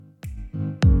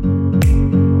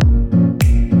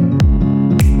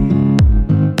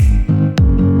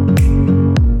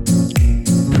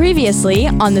Previously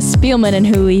on the Spielman and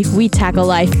Hooley We Tackle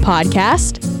Life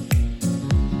podcast.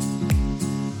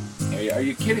 Are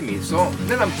you kidding me? So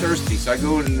then I'm thirsty, so I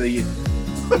go in the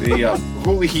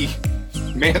Hooley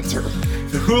Manter.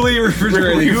 The Hooley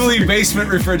refrigerator, the Hooley basement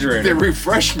refrigerator. The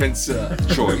refreshments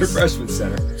choice. Refreshment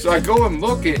center. So I go and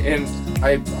look, and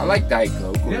I like Diet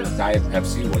Coke or Diet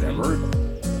Pepsi, whatever.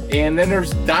 And then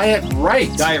there's Diet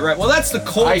Right. Diet Right. Well, that's the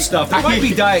cold stuff. There might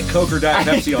be Diet Coke or Diet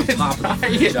Pepsi on top of the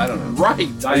fridge. I don't know. Right.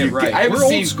 Diet Right. We're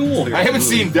old school here. I haven't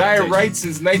seen Diet Right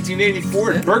since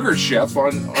 1984 at Burger Chef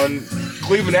on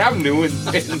Cleveland Avenue in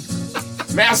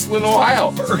Massillon,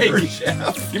 Ohio. Burger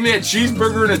Chef. Give me a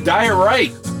cheeseburger and a Diet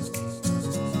Right.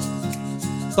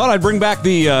 Thought I'd bring back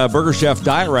the Burger Chef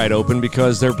Diet Right open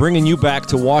because they're bringing you back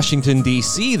to Washington,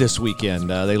 D.C. this weekend.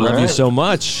 They love you so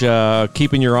much.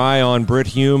 Keeping your eye on Britt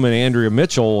Hume and Andrea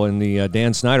Mitchell in the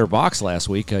Dan Snyder box last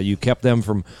week. You kept them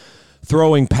from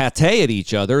throwing pate at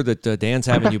each other. That Dan's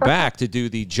having you back to do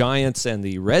the Giants and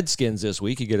the Redskins this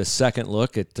week. You get a second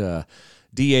look at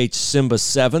D.H. Simba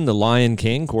 7, the Lion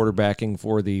King, quarterbacking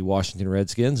for the Washington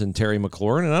Redskins, and Terry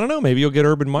McLaurin. And I don't know, maybe you'll get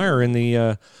Urban Meyer in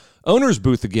the owner's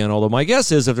booth again, although my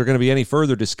guess is if there are going to be any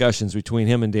further discussions between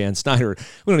him and Dan Snyder,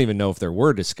 we don't even know if there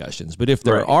were discussions, but if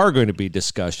there are going to be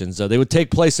discussions, they would take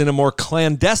place in a more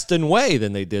clandestine way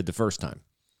than they did the first time.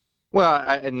 Well,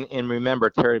 and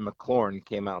remember, Terry McLaurin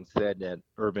came out and said that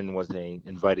Urban was an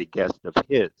invited guest of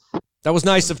his. That was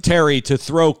nice of Terry to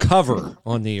throw cover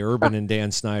on the Urban and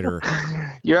Dan Snyder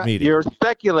meeting. You're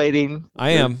speculating. I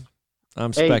am.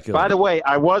 I'm speculating. By the way,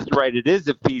 I was right. It is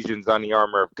Ephesians on the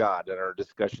armor of God in our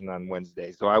discussion on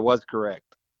Wednesday, so I was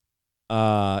correct.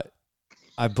 I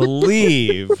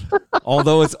believe,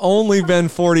 although it's only been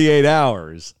 48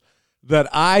 hours, that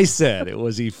I said it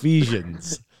was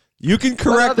Ephesians. You can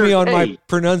correct me on my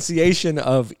pronunciation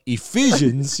of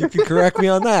Ephesians. You can correct me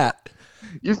on that.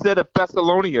 You said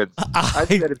Thessalonians. I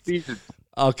said Ephesians.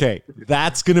 Okay,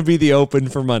 that's going to be the open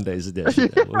for Monday's edition.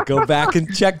 We'll go back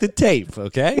and check the tape,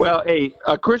 okay? Well,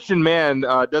 a Christian man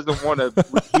doesn't want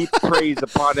to heap praise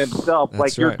upon himself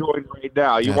like you're doing right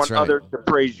now. You want others to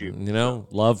praise you. You know,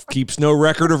 love keeps no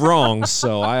record of wrongs,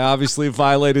 so I obviously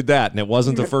violated that, and it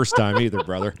wasn't the first time either,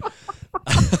 brother.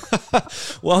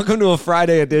 Welcome to a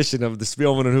Friday edition of the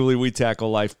Spielman and Hooley We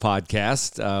Tackle Life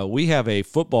podcast. We have a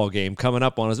football game coming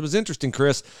up on us. It was interesting,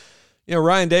 Chris. You know,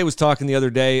 Ryan Day was talking the other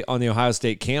day on the Ohio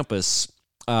State campus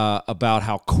about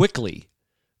how quickly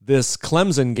this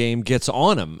Clemson game gets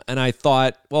on him. And I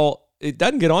thought, well, it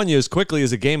doesn't get on you as quickly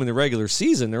as a game in the regular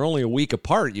season. They're only a week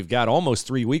apart. You've got almost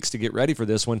 3 weeks to get ready for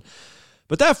this one.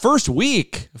 But that first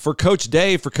week for Coach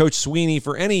Day, for Coach Sweeney,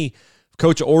 for any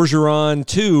Coach Orgeron,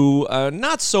 too,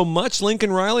 not so much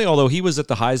Lincoln Riley, although he was at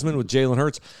the Heisman with Jalen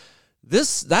Hurts.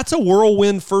 That's a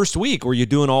whirlwind first week where you're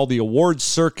doing all the awards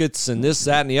circuits and this,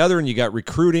 that, and the other, and you got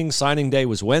recruiting. Signing day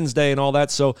was Wednesday and all that.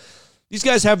 So these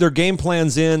guys have their game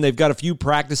plans in. They've got a few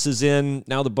practices in.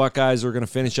 Now the Buckeyes are going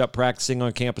to finish up practicing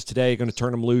on campus today, going to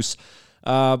turn them loose.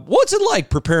 What's it like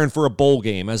preparing for a bowl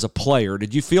game as a player?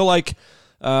 Did you feel like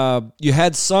you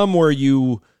had some where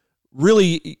you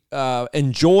really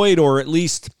enjoyed or at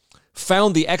least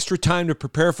found the extra time to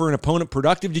prepare for an opponent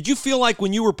productive? Did you feel like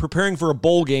when you were preparing for a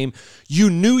bowl game, you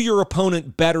knew your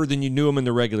opponent better than you knew him in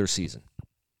the regular season?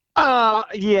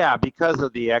 Yeah, because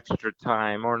of the extra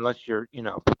time, or unless you're,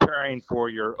 preparing for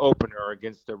your opener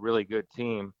against a really good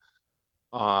team.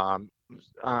 I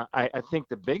think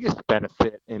the biggest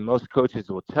benefit, and most coaches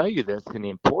will tell you this, and the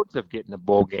importance of getting a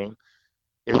bowl game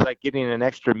is like getting an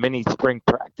extra mini spring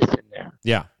practice in there.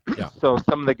 Yeah. So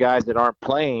some of the guys that aren't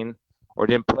playing or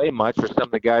didn't play much, or some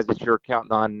of the guys that you're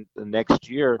counting on the next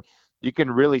year, you can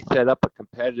really set up a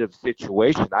competitive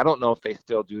situation. I don't know if they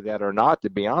still do that or not, to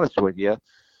be honest with you.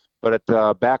 But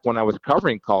back when I was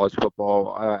covering college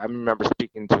football, I remember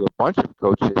speaking to a bunch of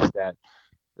coaches that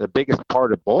the biggest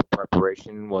part of bowl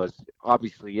preparation was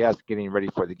obviously, yes, getting ready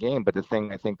for the game. But the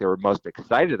thing I think they were most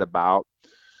excited about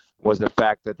was the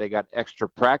fact that they got extra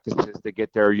practices to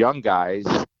get their young guys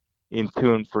in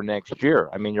tune for next year.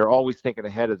 I mean, you're always thinking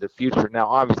ahead of the future. Now,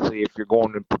 obviously, if you're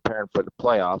going and preparing for the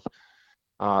playoff,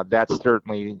 that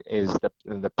certainly is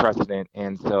the precedent.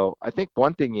 And so I think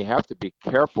one thing you have to be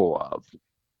careful of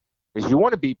is you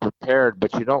want to be prepared,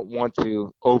 but you don't want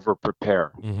to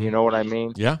over-prepare. Mm-hmm. You know what I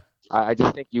mean? Yeah. I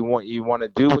just think you want to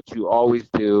do what you always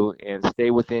do and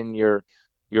stay within your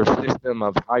system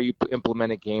of how you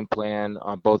implement a game plan,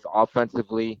 both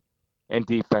offensively and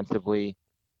defensively.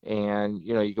 And,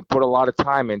 you can put a lot of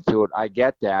time into it. I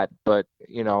get that. But,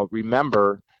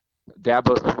 remember,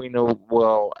 Dabo Swinney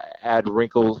will add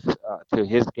wrinkles to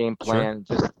his game plan,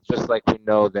 just like we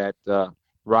know that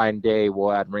Ryan Day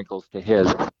will add wrinkles to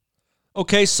his.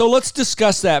 Okay, so let's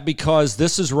discuss that because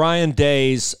this is Ryan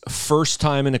Day's first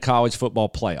time in a college football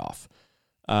playoff.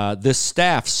 This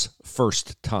staff's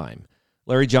first time.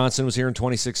 Larry Johnson was here in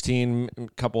 2016, a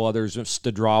couple others,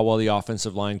 Studrawa, the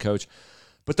offensive line coach.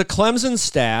 But the Clemson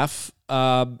staff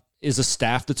is a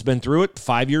staff that's been through it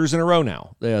 5 years in a row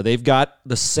now. They've got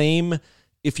the same,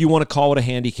 if you want to call it a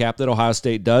handicap, that Ohio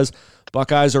State does.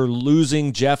 Buckeyes are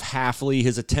losing Jeff Hafley.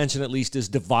 His attention at least is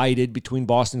divided between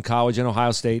Boston College and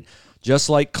Ohio State, just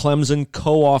like Clemson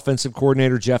co-offensive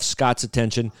coordinator Jeff Scott's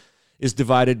attention is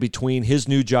divided between his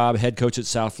new job, head coach at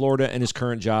South Florida, and his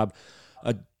current job.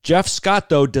 Jeff Scott,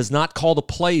 though, does not call the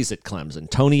plays at Clemson.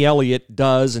 Tony Elliott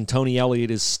does, and Tony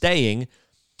Elliott is staying.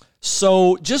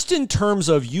 So just in terms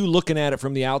of you looking at it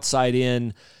from the outside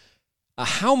in,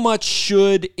 how much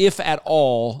should, if at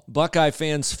all, Buckeye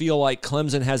fans feel like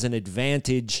Clemson has an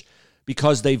advantage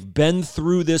because they've been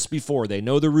through this before? They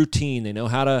know the routine. They know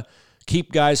how to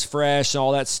keep guys fresh and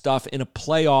all that stuff in a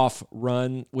playoff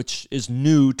run, which is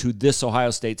new to this Ohio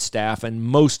State staff and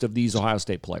most of these Ohio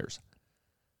State players.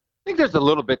 I think there's a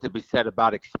little bit to be said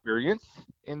about experience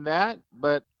in that,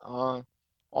 but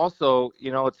also,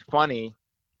 it's funny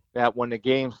that when the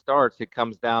game starts, it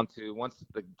comes down to once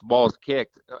the ball is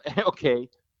kicked, okay,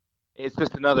 it's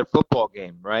just another football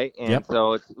game, right? And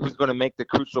So it's who's going to make the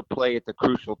crucial play at the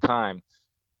crucial time.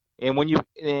 And I'm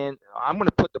going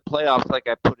to put the playoffs like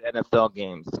I put NFL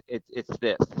games. It's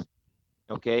this,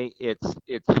 okay? It's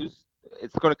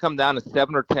going to come down to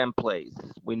 7 or 10 plays.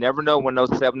 We never know when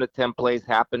those 7 to 10 plays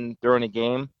happen during a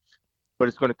game, but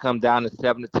it's going to come down to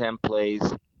 7 to 10 plays.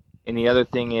 And the other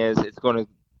thing is, it's going to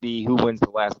be who wins the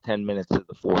last 10 minutes of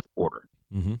the fourth quarter.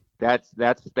 Mm-hmm. That's the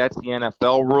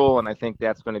NFL rule, and I think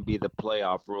that's going to be the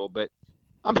playoff rule. But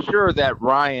I'm sure that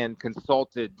Ryan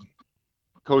consulted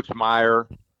Coach Meyer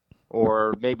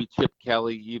or maybe Chip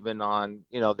Kelly even on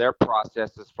their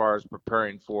process as far as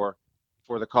preparing for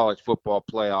the college football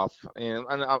playoff. And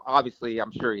obviously,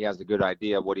 I'm sure he has a good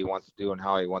idea of what he wants to do and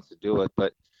how he wants to do it.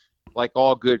 But like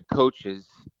all good coaches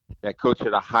that coach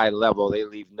at a high level, they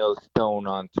leave no stone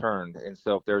unturned. And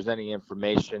so if there's any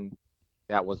information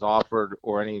that was offered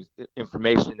or any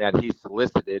information that he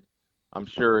solicited, I'm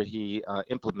sure he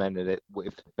implemented it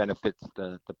if it benefits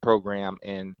the program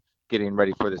and getting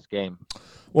ready for this game.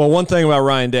 Well, one thing about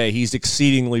Ryan Day, he's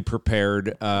exceedingly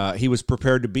prepared. He was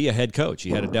prepared to be a head coach. He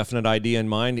had a definite idea in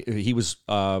mind. He was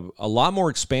a lot more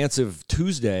expansive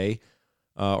Tuesday,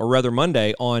 or rather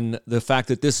Monday, on the fact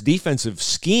that this defensive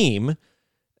scheme,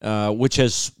 which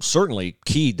has certainly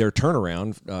keyed their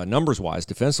turnaround numbers-wise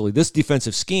defensively, this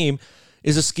defensive scheme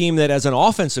is a scheme that as an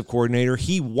offensive coordinator,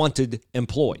 he wanted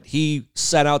employed. He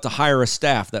set out to hire a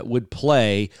staff that would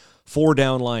play 4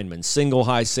 down linemen, single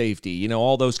high safety,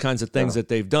 all those kinds of things that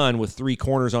they've done with 3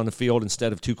 corners on the field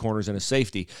instead of 2 corners and a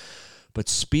safety. But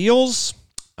Spiels,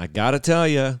 I got to tell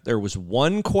you, there was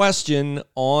one question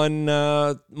on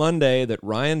Monday that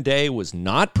Ryan Day was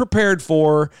not prepared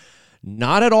for,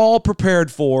 not at all prepared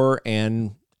for,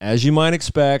 and as you might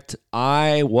expect,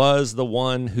 I was the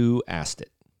one who asked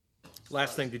it.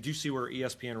 Last thing, did you see where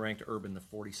ESPN ranked Urban the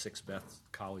 46th best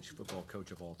college football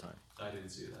coach of all time? I didn't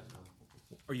see that, no.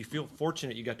 Or you feel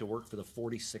fortunate you got to work for the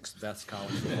 46th best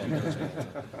college football coach of all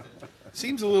time?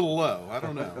 Seems a little low. I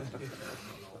don't know.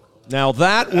 Now,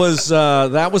 that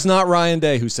was not Ryan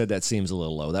Day who said that seems a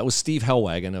little low. That was Steve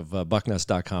Hellwagon of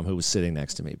Bucknuts.com who was sitting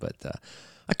next to me. But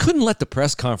I couldn't let the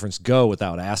press conference go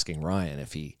without asking Ryan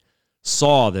if he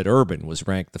saw that Urban was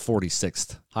ranked the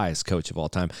 46th highest coach of all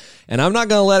time. And I'm not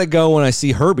going to let it go when I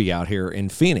see Herbie out here in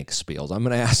Phoenix, Spiels. I'm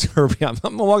going to ask Herbie. I'm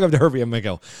going to walk up to Herbie. I'm going to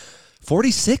go,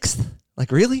 46th?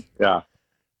 Like, really? Yeah.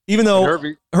 Even though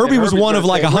Herbie was one of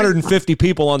like say, 150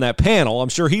 people on that panel, I'm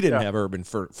sure he didn't have Urban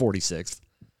for 46th.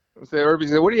 So Herbie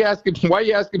said, "What are you asking? Why are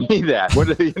you asking me that?" What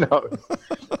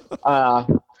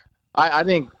I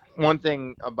think one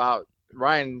thing about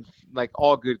Ryan, like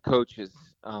all good coaches,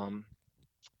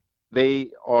 they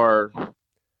are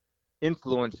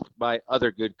influenced by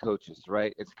other good coaches,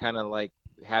 right? It's kind of like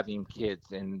having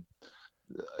kids, and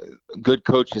good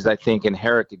coaches, I think,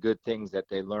 inherit the good things that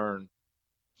they learn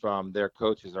from their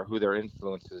coaches or who their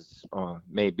influences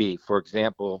may be. For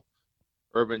example,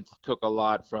 Urban took a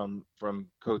lot from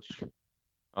Coach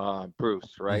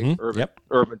Bruce, right? Mm-hmm.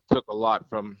 Urban took a lot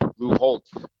from Lou Holtz,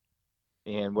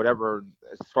 and whatever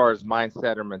as far as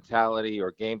mindset or mentality or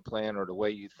game plan or the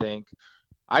way you think.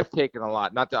 I've taken a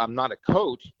lot. Not that I'm not a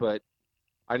coach, but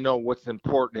I know what's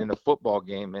important in a football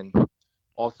game and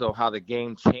also how the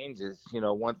game changes.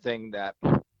 One thing that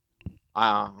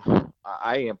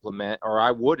I implement or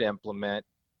I would implement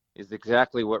is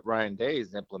exactly what Ryan Day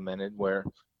has implemented, where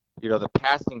the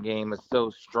passing game is so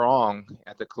strong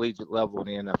at the collegiate level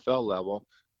and the NFL level,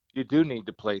 you do need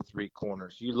to play three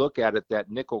corners. You look at it, that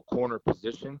nickel corner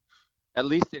position, at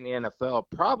least in the NFL,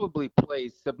 probably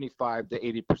plays 75 to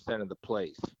 80% of the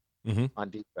plays on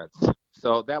defense.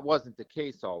 So that wasn't the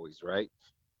case always, right?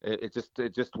 It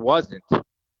just wasn't.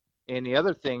 And the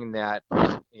other thing that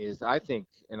is, I think,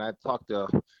 and I've talked to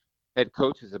head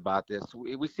coaches about this,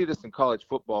 we see this in college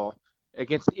football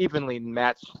against evenly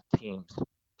matched teams.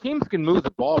 Teams can move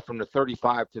the ball from the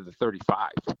 35 to the 35.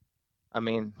 I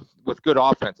mean, with good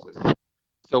offenses.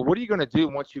 So what are you going to do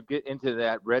once you get into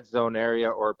that red zone area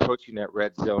or approaching that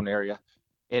red zone area?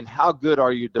 And how good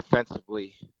are you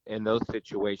defensively in those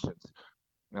situations?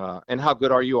 And how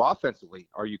good are you offensively?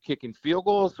 Are you kicking field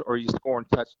goals or are you scoring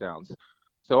touchdowns?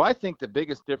 So I think the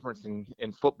biggest difference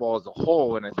in football as a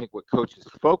whole, and I think what coaches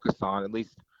focus on, at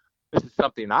least this is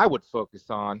something I would focus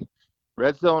on,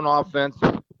 red zone offense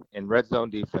and red zone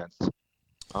defense,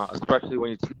 especially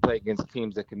when you play against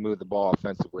teams that can move the ball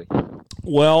offensively.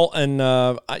 Well, and,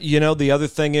 the other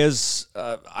thing is,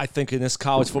 I think in this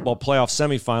college football playoff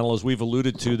semifinal, as we've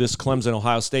alluded to, this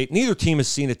Clemson-Ohio State, neither team has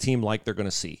seen a team like they're going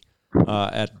to see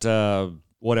at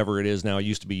whatever it is now. It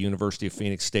used to be University of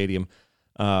Phoenix Stadium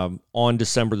on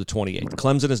December the 28th.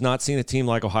 Clemson has not seen a team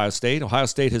like Ohio State. Ohio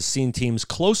State has seen teams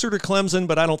closer to Clemson,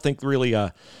 but I don't think really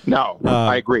I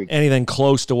agree. Anything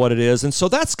close to what it is. And so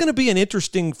that's going to be an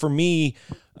interesting, for me,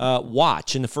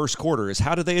 watch in the first quarter is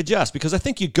how do they adjust? Because I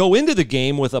think you go into the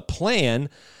game with a plan.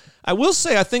 I will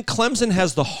say I think Clemson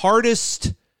has the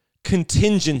hardest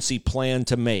contingency plan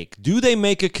to make. Do they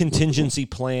make a contingency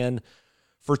plan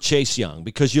for Chase Young?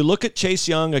 Because you look at Chase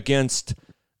Young against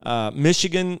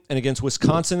Michigan and against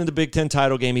Wisconsin in the Big Ten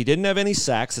title game. He didn't have any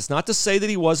sacks. It's not to say that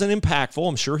he wasn't impactful.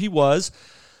 I'm sure he was.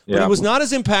 But he was not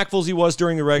as impactful as he was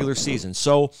during the regular season.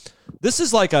 So this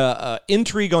is like a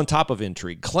intrigue on top of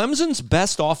intrigue. Clemson's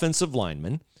best offensive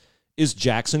lineman is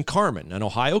Jackson Carman, an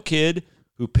Ohio kid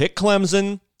who picked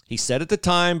Clemson. He said at the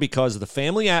time because of the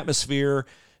family atmosphere,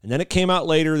 and then it came out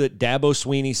later that Dabo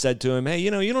Swinney said to him, hey,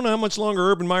 you don't know how much longer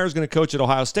Urban Meyer is going to coach at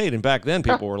Ohio State. And back then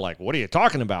people were like, what are you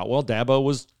talking about? Well,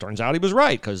 turns out he was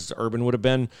right because Urban would have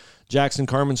been Jackson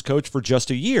Carman's coach for just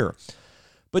a year.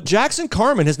 But Jackson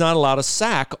Carman has not allowed a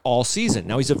sack all season.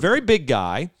 Now, he's a very big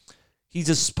guy. He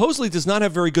supposedly does not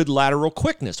have very good lateral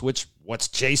quickness, what's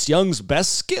Chase Young's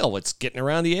best skill? It's getting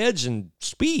around the edge and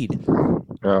speed.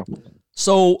 Yeah.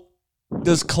 So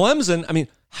does Clemson,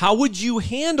 how would you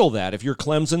handle that if you're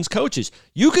Clemson's coaches?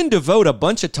 You can devote a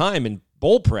bunch of time in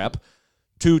bowl prep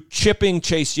to chipping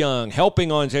Chase Young,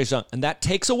 helping on Chase Young, and that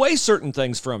takes away certain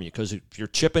things from you because if you're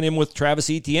chipping him with Travis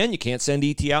Etienne, you can't send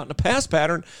ET out in a pass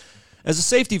pattern as a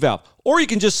safety valve. Or you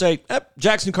can just say,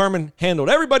 Jackson Carman handled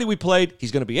everybody we played.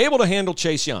 He's going to be able to handle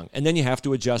Chase Young. And then you have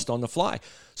to adjust on the fly.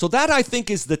 So that, I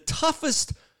think, is the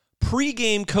toughest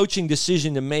pregame coaching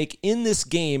decision to make in this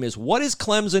game is what is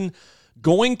Clemson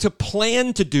going to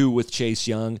plan to do with Chase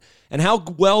Young, and how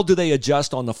well do they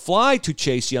adjust on the fly to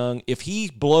Chase Young if he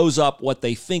blows up what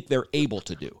they think they're able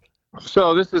to do?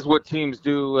 So this is what teams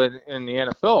do in the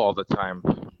NFL all the time,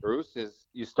 Bruce, is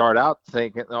you start out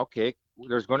thinking, okay,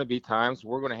 there's going to be times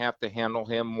we're going to have to handle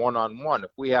him one-on-one.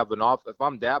 If we have if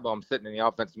I'm Dabo, I'm sitting in the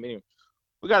offensive meeting,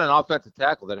 we got an offensive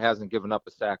tackle that hasn't given up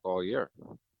a sack all year.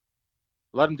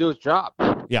 Let him do his job.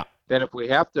 Yeah. Then if we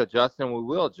have to adjust, then we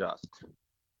will adjust.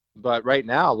 But right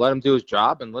now, let him do his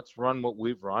job, and let's run what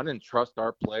we've run and trust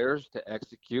our players to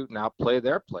execute and outplay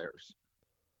their players.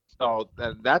 So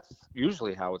that's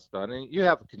usually how it's done. And you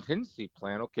have a contingency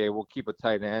plan. Okay, we'll keep a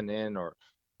tight end in, or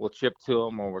we'll chip to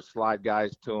them, or we'll slide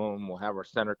guys to them. We'll have our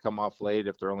center come off late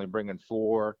if they're only bringing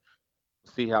 4.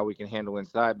 See how we can handle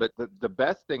inside. But the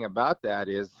best thing about that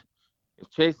is if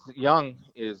Chase Young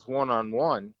is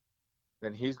one-on-one,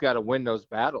 then he's got to win those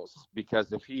battles.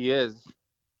 Because if he is,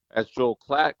 as Joel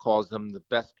Klatt calls him, the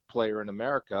best player in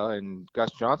America, and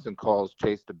Gus Johnson calls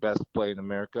Chase the best player in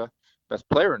America,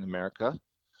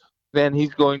 then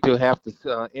he's going to have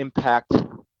to impact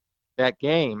that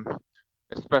game,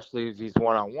 especially if he's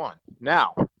one-on-one.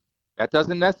 Now, that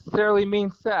doesn't necessarily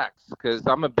mean sacks, because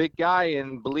I'm a big guy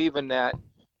in believing that,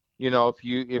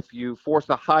 if you force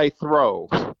a high throw,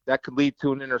 that could lead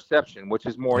to an interception, which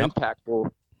is more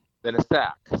impactful than a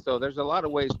sack. So there's a lot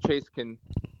of ways Chase can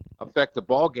affect the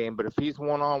ball game, but if he's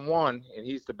one-on-one and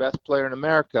he's the best player in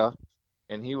America,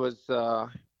 and he was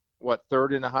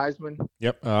third in the Heisman?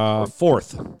 Yep,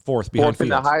 fourth behind fourth in Fields.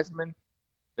 the Heisman,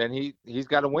 then he's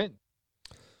got to win.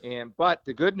 But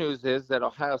the good news is that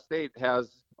Ohio State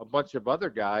has a bunch of other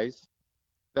guys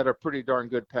that are pretty darn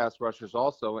good pass rushers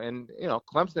also. And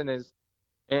Clemson is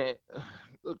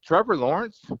Trevor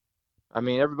Lawrence. I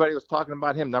mean, everybody was talking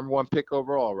about him, number 1 pick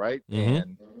overall, right?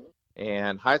 Mhm.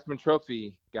 And Heisman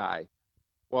Trophy guy.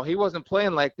 Well, he wasn't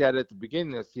playing like that at the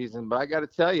beginning of the season, but I got to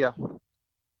tell you,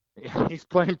 he's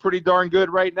playing pretty darn good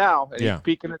right now, and Yeah. he's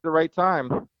peaking at the right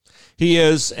time. He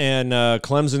is, and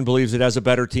Clemson believes it has a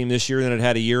better team this year than it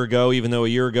had a year ago, even though a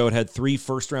year ago it had 3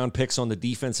 first-round picks on the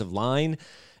defensive line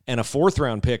and a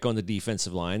 4th-round pick on the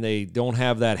defensive line. They don't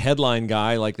have that headline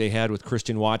guy like they had with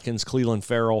Christian Watkins, Cleveland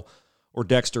Farrell, or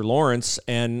Dexter Lawrence.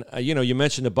 And, you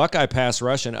mentioned the Buckeye pass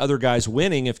rush and other guys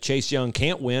winning. If Chase Young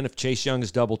can't win, if Chase Young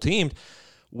is double-teamed,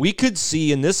 we could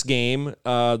see in this game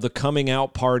the coming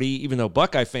out party, even though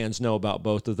Buckeye fans know about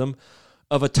both of them,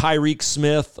 of a Tyreek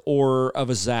Smith or of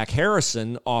a Zach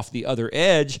Harrison off the other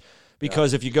edge.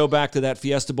 Because if you go back to that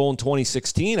Fiesta Bowl in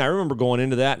 2016, I remember going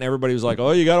into that and everybody was like,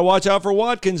 oh, you got to watch out for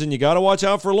Watkins and you got to watch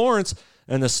out for Lawrence.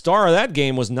 And the star of that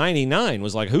game was 99,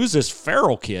 was like, who's this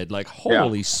Farrell kid? Like,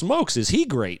 holy smokes, is he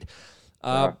great?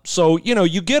 So,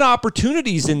 you get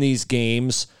opportunities in these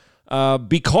games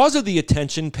because of the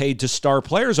attention paid to star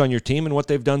players on your team and what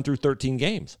they've done through 13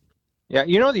 games. Yeah,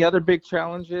 the other big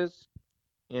challenge is,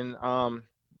 in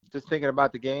just thinking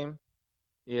about the game,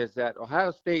 is that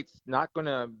Ohio State's not going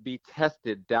to be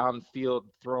tested downfield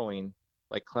throwing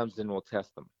like Clemson will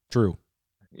test them. True.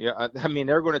 Yeah, I mean,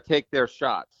 they're going to take their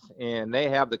shots, and they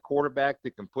have the quarterback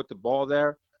that can put the ball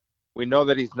there. We know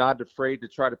that he's not afraid to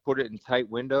try to put it in tight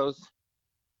windows,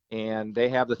 and they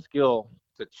have the skill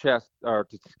to test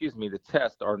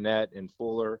Arnett and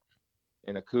Fuller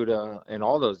and Okudah and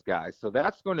all those guys. So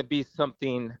that's going to be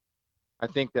something I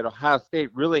think that Ohio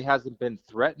State really hasn't been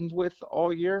threatened with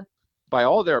all year by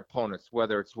all their opponents,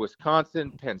 whether it's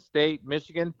Wisconsin, Penn State,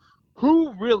 Michigan.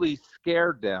 Who really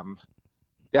scared them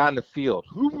down the field?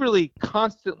 Who really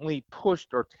constantly pushed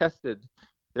or tested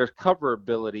their cover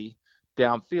ability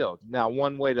downfield? Now,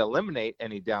 one way to eliminate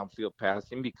any downfield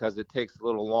passing, because it takes a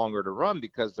little longer to run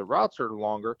because the routes are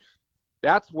longer,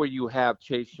 that's where you have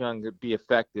Chase Young to be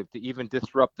effective to even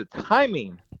disrupt the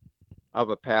timing of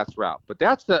a pass route. But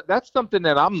that's something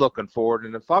that I'm looking forward.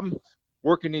 And if I'm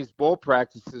working these bowl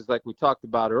practices like we talked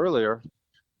about earlier,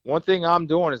 one thing I'm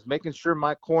doing is making sure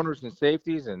my corners and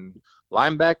safeties and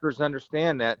linebackers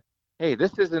understand that, hey,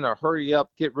 this isn't a hurry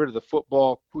up, get rid of the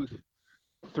football,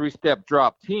 3-step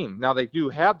drop team. Now, they do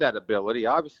have that ability,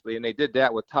 obviously, and they did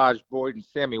that with Taj Boyd and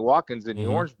Sammy Watkins in the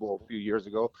Orange Bowl a few years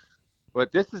ago.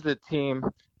 But this is a team,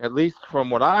 at least from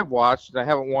what I've watched, and I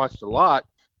haven't watched a lot,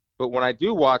 but when I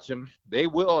do watch them, they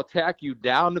will attack you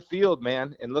down the field,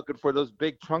 man, and looking for those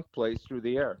big trunk plays through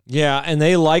the air. Yeah, and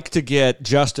they like to get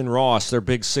Justin Ross, their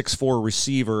big 6'4"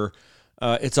 receiver.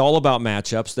 It's all about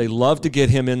matchups. They love to get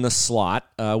him in the slot,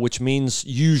 which means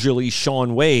usually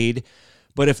Sean Wade.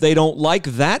 But if they don't like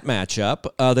that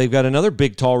matchup, they've got another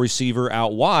big, tall receiver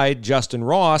out wide, Justin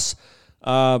Ross,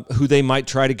 who they might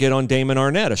try to get on Damon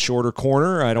Arnett, a shorter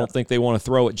corner. I don't think they want to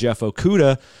throw at Jeff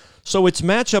Okudah. So it's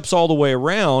matchups all the way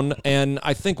around, and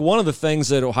I think one of the things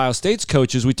that Ohio State's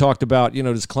coaches, we talked about,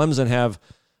 does Clemson have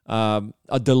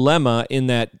a dilemma in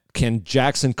that can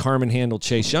Jackson Carman handle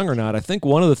Chase Young or not? I think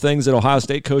one of the things that Ohio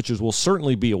State coaches will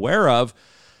certainly be aware of,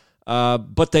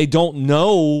 but they don't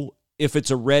know if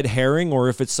it's a red herring or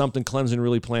if it's something Clemson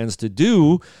really plans to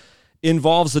do,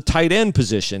 involves the tight end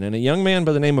position and a young man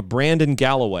by the name of Brandon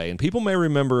Galloway. And people may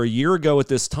remember a year ago at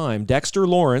this time, Dexter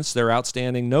Lawrence, their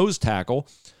outstanding nose tackle,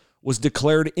 was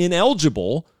declared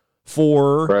ineligible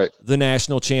for the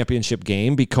national championship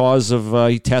game because of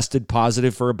he tested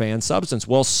positive for a banned substance.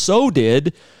 Well, so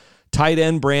did tight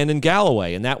end Brandon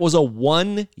Galloway, and that was a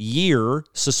 1-year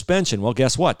suspension. Well,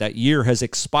 guess what? That year has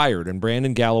expired, and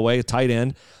Brandon Galloway, a tight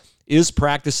end, is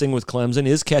practicing with Clemson,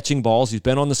 is catching balls. He's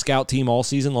been on the scout team all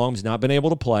season long. He's not been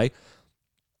able to play.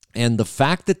 And the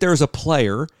fact that there's a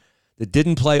player that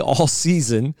didn't play all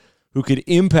season who could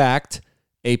impact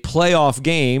a playoff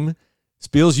game.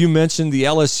 Spiels, you mentioned the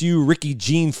LSU Ricky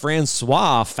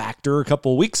Jean-Francois factor a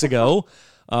couple of weeks ago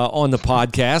on the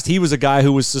podcast. He was a guy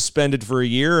who was suspended for a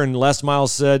year, and Les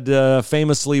Miles said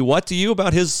famously what to you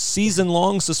about his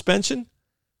season-long suspension?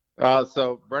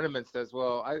 So Brenneman says,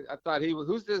 well, I thought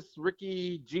who's this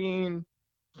Ricky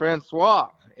Jean-Francois?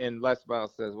 And Les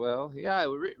Miles says, well, yeah,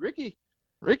 Ricky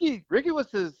was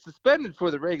suspended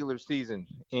for the regular season.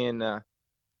 And,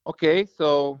 okay,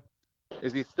 so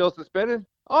is he still suspended?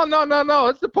 Oh, no.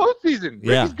 It's the postseason.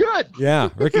 Ricky's good. Yeah,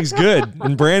 Ricky's good.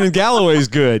 And Brandon Galloway's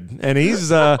good. And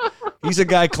he's a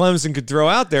guy Clemson could throw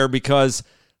out there because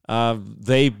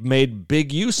they made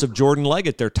big use of Jordan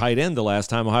Leggett, their tight end, the last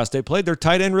time Ohio State played. Their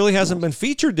tight end really hasn't been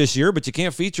featured this year, but you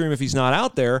can't feature him if he's not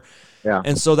out there. Yeah.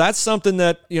 And so that's something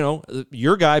that,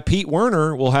 your guy, Pete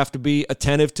Werner, will have to be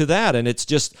attentive to that. And it's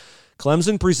just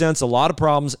Clemson presents a lot of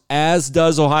problems, as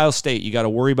does Ohio State. You got to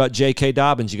worry about J.K.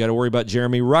 Dobbins. You got to worry about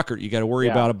Jeremy Ruckert. You got to worry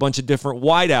about a bunch of different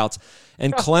wideouts.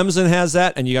 And Clemson has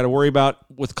that. And you got to worry about,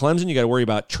 with Clemson, you got to worry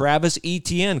about Travis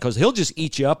Etienne, because he'll just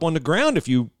eat you up on the ground if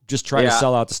you just try to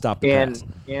sell out to stop the pass.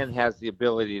 And has the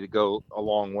ability to go a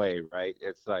long way, right?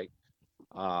 It's like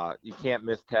you can't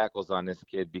miss tackles on this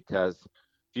kid, because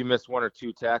if you miss one or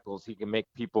two tackles, he can make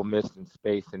people miss in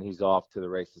space, and he's off to the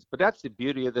races. But that's the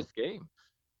beauty of this game.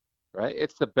 Right,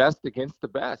 it's the best against the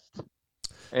best.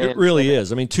 It really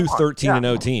is. I mean, two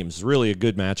 13-0 teams, really a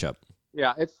good matchup.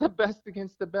 Yeah, it's the best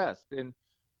against the best, and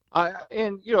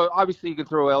obviously you can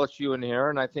throw LSU in here,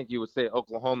 and I think you would say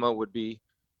Oklahoma would be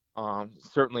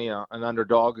certainly an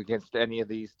underdog against any of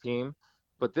these teams.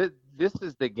 But this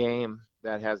is the game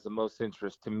that has the most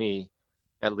interest to me,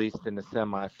 at least in the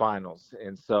semifinals,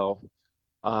 and so.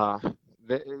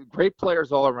 Great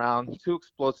players all around, two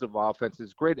explosive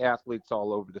offenses, great athletes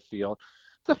all over the field.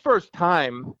 It's the first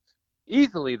time,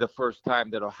 easily the first time,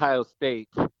 that Ohio State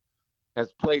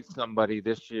has played somebody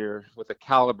this year with the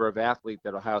caliber of athlete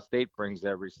that Ohio State brings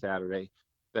every Saturday,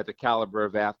 that the caliber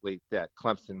of athlete that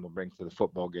Clemson will bring to the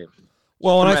football game.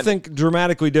 Well, and I think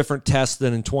dramatically different test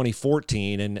than in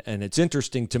 2014, and it's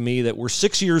interesting to me that we're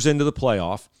 6 years into the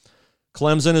playoff.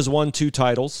 Clemson has won 2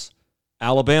 titles.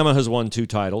 Alabama has won 2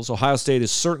 titles. Ohio State is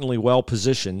certainly well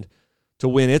positioned to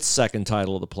win its second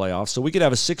title of the playoffs. So we could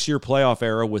have a 6-year playoff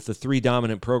era with the 3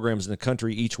 dominant programs in the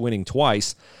country, each winning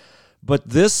twice. But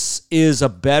this is a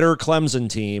better Clemson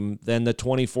team than the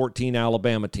 2014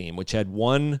 Alabama team, which had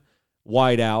one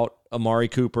wideout, Amari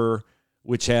Cooper,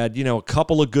 which had, a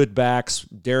couple of good backs,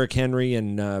 Derrick Henry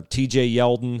and T.J.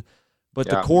 Yeldon. But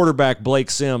the quarterback, Blake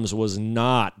Sims, was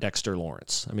not Dexter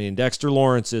Lawrence. I mean, Dexter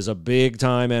Lawrence is a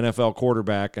big-time NFL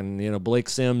quarterback, and, Blake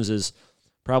Sims is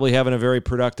probably having a very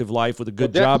productive life with a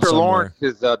good job somewhere. Dexter Lawrence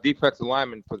is defensive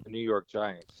lineman for the New York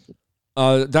Giants.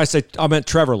 Did I say – I meant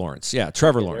Trevor Lawrence. Yeah,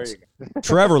 Trevor Lawrence.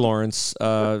 Trevor Lawrence,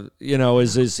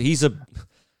 he's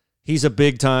a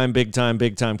big-time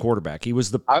quarterback. He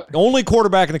was the only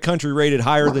quarterback in the country rated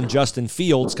higher than Justin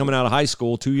Fields coming out of high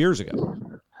school 2 years ago.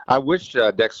 I wish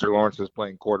Dexter Lawrence was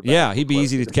playing quarterback. Yeah, he'd be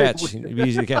easy to catch.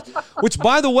 Which,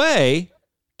 by the way,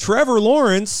 Trevor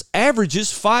Lawrence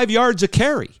averages 5 yards a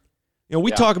carry.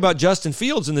 We talk about Justin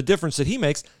Fields and the difference that he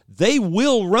makes. They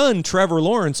will run Trevor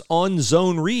Lawrence on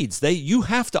zone reads. You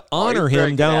have to honor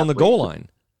him down on the goal line.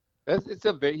 He's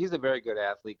a very good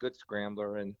athlete, good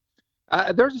scrambler, and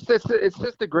it's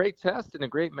just a great test and a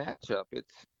great matchup.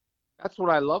 That's what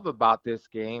I love about this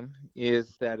game,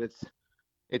 is that it's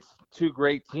 2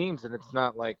 great teams, and it's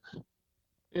not like,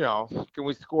 can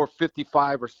we score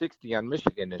 55 or 60 on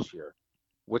Michigan this year,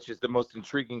 which is the most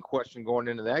intriguing question going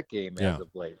into that game as of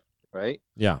late, right?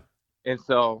 Yeah. And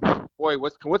so, boy,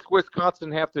 what's Wisconsin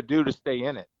have to do to stay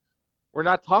in it? We're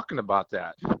not talking about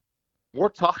that. We're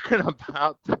talking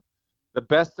about the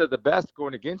best of the best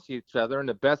going against each other, and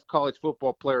the best college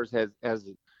football players as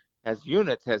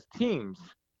units, as teams.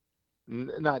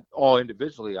 Not all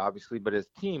individually, obviously, but as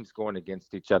teams going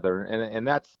against each other, and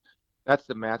that's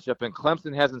the matchup. And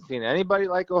Clemson hasn't seen anybody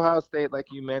like Ohio State, like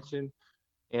you mentioned.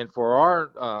 And for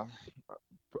our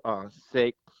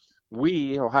sake,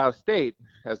 Ohio State,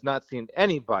 has not seen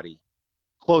anybody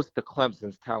close to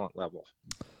Clemson's talent level.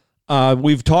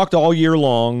 We've talked all year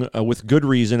long, with good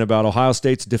reason, about Ohio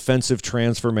State's defensive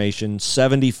transformation.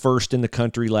 71st in the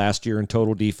country last year in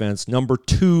total defense, number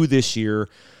 2 this year.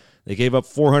 They gave up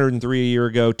 403 a year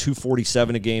ago,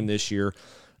 247 a game this year.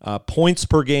 Points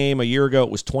per game, a year ago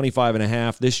it was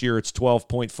 25.5. This year it's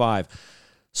 12.5.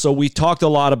 So we talked a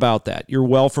lot about that. You're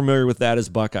well familiar with that as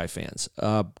Buckeye fans.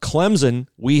 Clemson,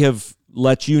 we have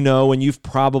let you know, and you've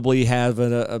probably have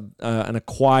an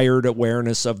acquired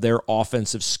awareness of their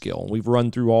offensive skill. We've run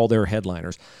through all their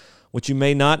headliners. What you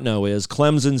may not know is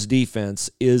Clemson's defense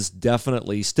is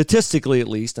definitely, statistically at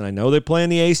least, and I know they play in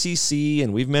the ACC,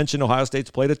 and we've mentioned Ohio State's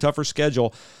played a tougher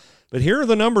schedule, but here are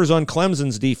the numbers on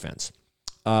Clemson's defense.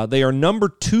 They are number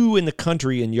 2 in the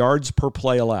country in yards per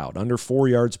play allowed, under 4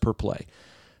 yards per play.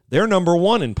 They're number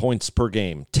 1 in points per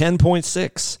game,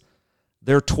 10.6.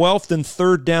 They're 12th in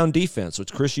third down defense,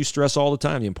 which, Chris, you stress all the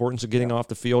time, the importance of getting off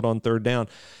the field on third down.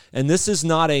 And this is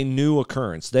not a new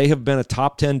occurrence. They have been a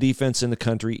top 10 defense in the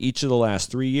country each of the last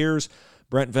 3 years.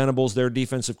 Brent Venables, their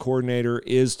defensive coordinator,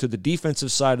 is to the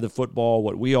defensive side of the football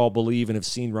what we all believe and have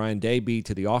seen Ryan Day be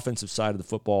to the offensive side of the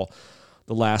football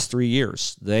the last 3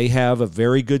 years. They have a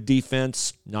very good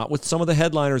defense, not with some of the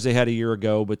headliners they had a year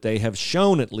ago, but they have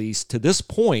shown, at least to this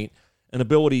point, an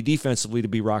ability defensively to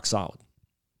be rock solid.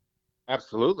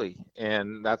 Absolutely,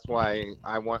 and that's why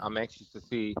I'm anxious to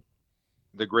see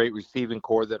the great receiving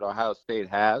core that Ohio State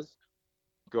has.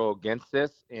 go against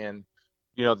this. And,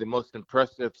 the most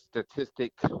impressive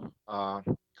statistic I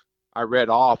read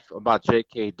off about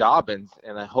J.K. Dobbins,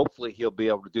 and hopefully he'll be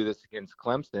able to do this against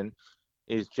Clemson,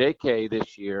 is J.K.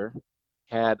 this year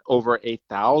had over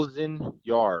 1,000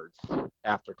 yards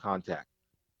after contact,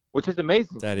 which is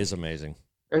amazing. That is amazing.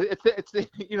 It's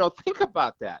think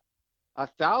about that.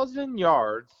 1,000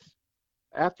 yards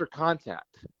after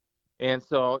contact. And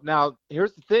so now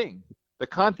here's the thing. The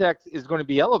contact is going to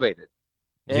be elevated.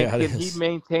 And can he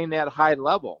maintain that high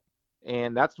level?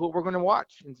 And that's what we're going to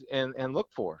watch and look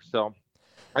for. So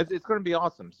it's going to be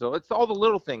awesome. So it's all the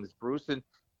little things, Bruce. And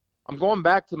I'm going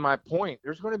back to my point.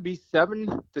 There's going to be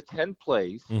 7 to 10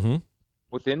 plays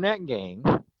within that game.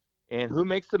 And who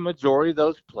makes the majority of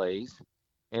those plays?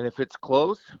 And if it's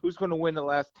close, who's going to win the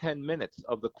last 10 minutes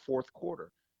of the fourth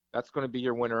quarter? That's going to be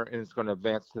your winner, and it's going to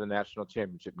advance to the national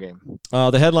championship game.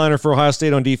 The headliner for Ohio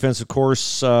State on defense, of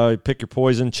course, pick your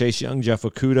poison, Chase Young, Jeff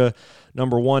Okudah,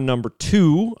 number 1, number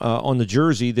 2 on the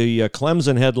jersey. The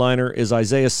Clemson headliner is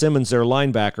Isaiah Simmons, their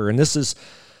linebacker. And this is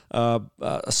a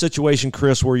situation,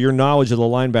 Chris, where your knowledge of the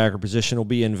linebacker position will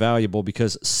be invaluable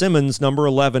because Simmons, number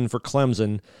 11 for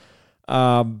Clemson,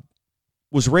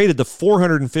 was rated the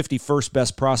 451st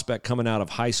best prospect coming out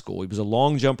of high school. He was a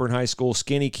long jumper in high school,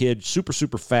 skinny kid, super,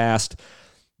 super fast.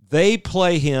 They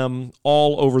play him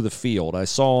all over the field. I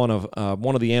saw on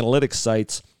one of the analytics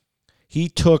sites, he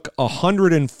took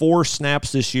 104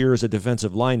 snaps this year as a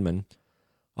defensive lineman,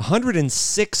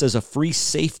 106 as a free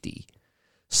safety,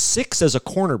 6 as a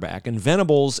cornerback, and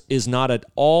Venables is not at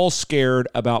all scared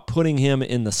about putting him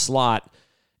in the slot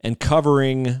and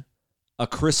covering a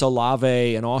Chris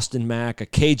Olave, an Austin Mack, a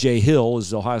KJ Hill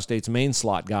is Ohio State's main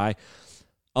slot guy,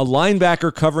 a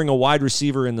linebacker covering a wide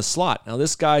receiver in the slot. Now,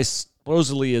 this guy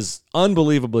supposedly is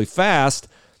unbelievably fast.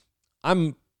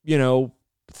 I'm,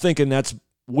 thinking that's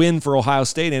win for Ohio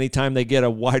State anytime they get a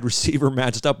wide receiver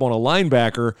matched up on a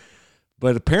linebacker.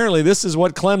 But apparently this is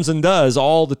what Clemson does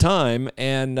all the time.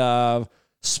 And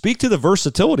speak to the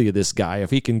versatility of this guy.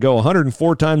 If he can go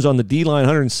 104 times on the D-line,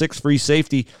 106 free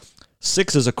safety,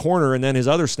 6 as a corner, and then his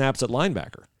other snaps at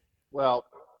linebacker. Well,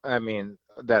 I mean,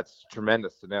 that's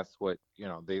tremendous, and that's what,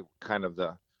 they kind of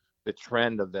the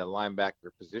trend of the linebacker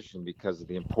position because of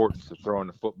the importance of throwing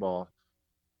the football.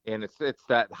 And it's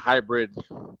that hybrid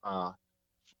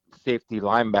safety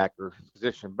linebacker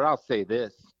position. But I'll say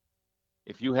this.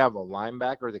 If you have a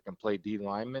linebacker that can play D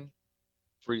lineman,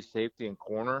 free safety, and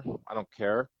corner, I don't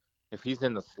care. If he's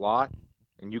in the slot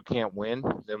and you can't win,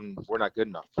 then we're not good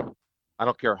enough. I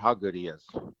don't care how good he is.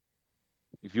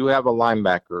 If you have a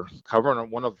linebacker covering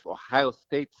one of Ohio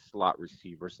State's slot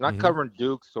receivers, not covering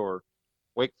Duke's or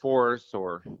Wake Forest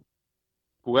or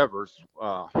whoever's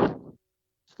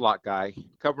slot guy,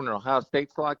 covering an Ohio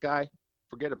State slot guy,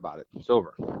 forget about it. It's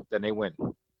over. Then they win.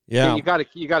 Yeah, you got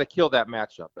to kill that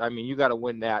matchup. I mean, you got to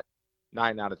win that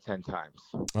 9 out of 10 times.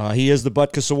 He is the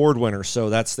Butkus Award winner, so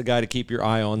that's the guy to keep your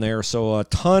eye on there. So a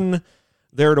ton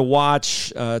there to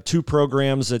watch. 2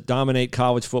 programs that dominate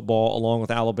college football, along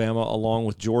with Alabama, along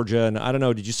with Georgia. And I don't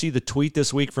know, did you see the tweet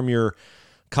this week from your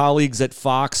colleagues at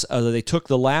Fox? They took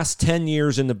the last 10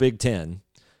 years in the Big Ten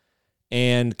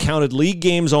and counted league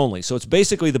games only. So it's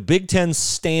basically the Big Ten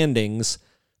standings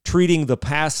treating the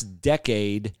past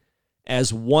decade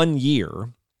as 1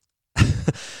 year.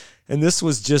 And this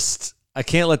was just, I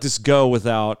can't let this go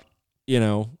without,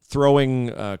 throwing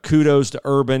kudos to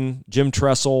Urban, Jim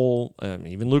Tressel,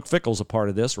 even Luke Fickell's a part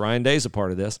of this. Ryan Day's a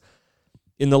part of this.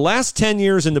 In the last 10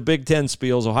 years in the Big Ten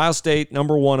Spiels, Ohio State,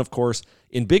 number 1, of course,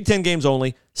 in Big Ten games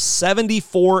only,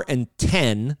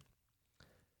 74-10.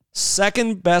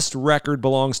 Second best record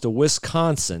belongs to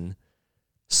Wisconsin,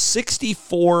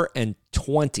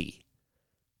 64-20.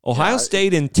 Ohio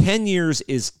State in 10 years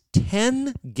is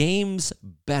 10 games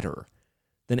better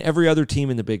than every other team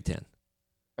in the Big Ten.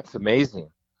 That's amazing.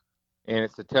 And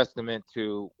it's a testament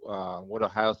to what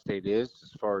Ohio State is as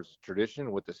far as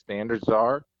tradition, what the standards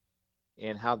are,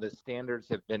 and how the standards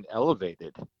have been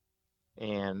elevated.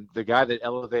 And the guy that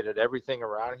elevated everything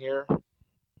around here,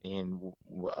 and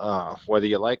whether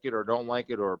you like it or don't like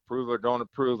it or approve or don't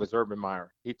approve, is Urban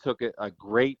Meyer. He took a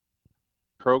great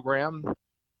program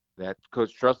that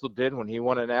Coach Tressel did when he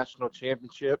won a national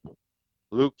championship.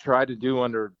 Luke tried to do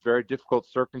under very difficult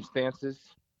circumstances.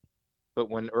 But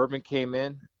when Urban came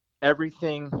in,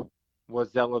 everything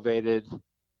was elevated,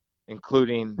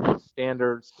 including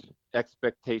standards,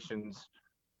 expectations,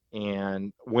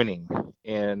 and winning.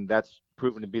 And that's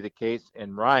proven to be the case.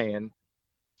 And Ryan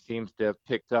seems to have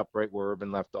picked up right where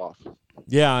Urban left off.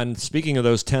 Yeah, and speaking of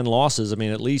those 10 losses, I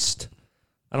mean, at least,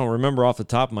 I don't remember off the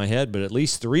top of my head, but at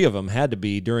least 3 of them had to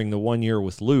be during the 1 year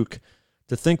with Luke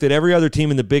to think that every other team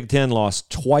in the Big Ten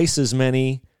lost twice as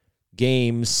many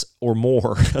games or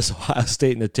more as Ohio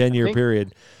State in a 10-year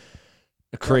period.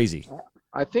 Crazy.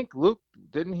 I think Luke,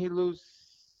 didn't he lose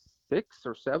 6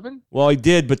 or 7? Well, he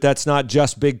did, but that's not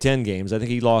just Big Ten games. I think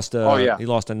he lost. He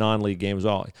lost a non-league game as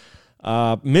well.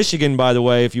 Michigan, by the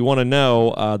way, if you want to know,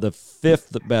 the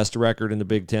 5th best record in the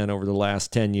Big Ten over the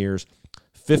last 10 years,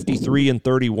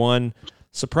 53-31.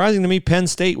 Surprising to me, Penn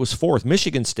State was 4th.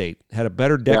 Michigan State had a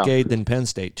better decade than Penn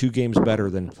State, 2 games better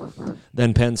than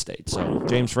Penn State. So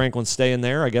James Franklin's staying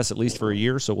there, I guess, at least for a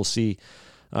year. So we'll see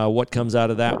what comes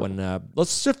out of that one.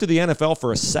 Let's shift to the NFL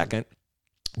for a second.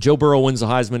 Joe Burrow wins the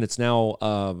Heisman. It's now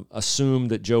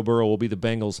assumed that Joe Burrow will be the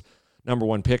Bengals' number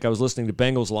 1 pick. I was listening to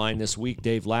Bengals Line this week.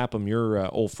 Dave Lapham,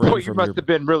 your old friend. Oh, you must have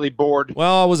been really bored.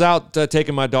 Well, I was out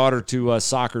taking my daughter to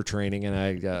soccer training, and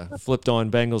I flipped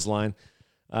on Bengals Line.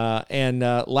 And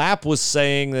Lapp was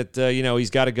saying that, he's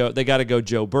got to go. They got to go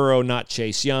Joe Burrow, not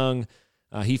Chase Young.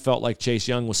 He felt like Chase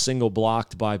Young was single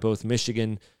blocked by both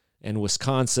Michigan and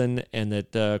Wisconsin, and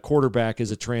that quarterback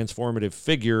is a transformative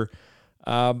figure.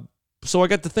 So I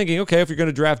got to thinking, okay, if you're going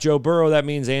to draft Joe Burrow, that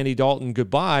means Andy Dalton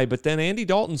goodbye. But then Andy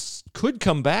Dalton could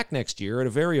come back next year at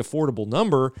a very affordable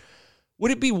number.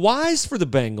 Would it be wise for the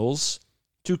Bengals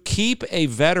to keep a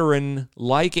veteran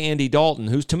like Andy Dalton,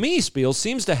 who to me, Spiel,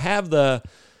 seems to have the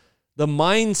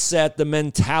mindset, the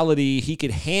mentality he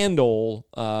could handle?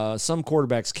 Some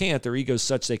quarterbacks can't. Their ego's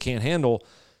such they can't handle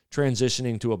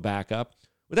transitioning to a backup.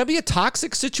 Would that be a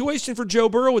toxic situation for Joe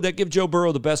Burrow? Would that give Joe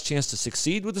Burrow the best chance to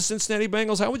succeed with the Cincinnati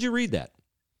Bengals? How would you read that?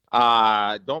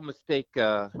 Don't mistake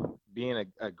being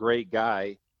a great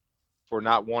guy for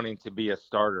not wanting to be a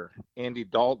starter. Andy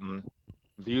Dalton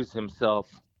views himself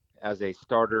as a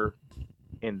starter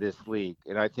in this league.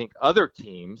 And I think other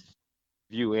teams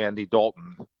view Andy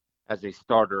Dalton as a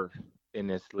starter in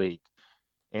this league.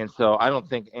 And so I don't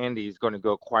think Andy is going to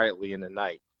go quietly in the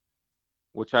night,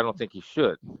 which I don't think he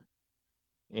should.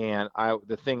 And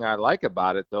the thing I like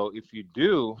about it, though, if you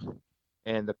do,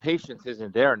 and the patience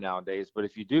isn't there nowadays, but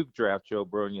if you do draft Joe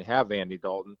Burrow and you have Andy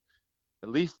Dalton, at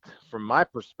least from my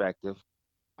perspective,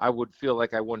 I would feel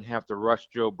like I wouldn't have to rush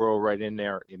Joe Burrow right in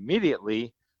there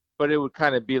immediately, but it would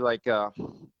kind of be like a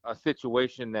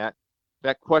situation that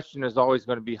question is always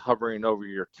going to be hovering over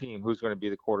your team. Who's going to be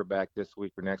the quarterback this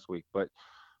week or next week? But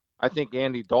I think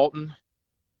Andy Dalton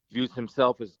views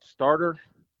himself as a starter.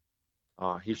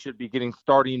 He should be getting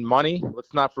starting money.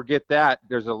 Let's not forget that.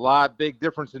 There's a big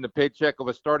difference in the paycheck of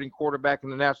a starting quarterback in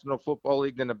the National Football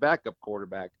League than a backup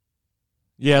quarterback.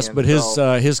 Yes, but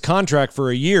his contract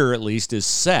for a year at least is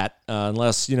set,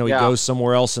 unless he goes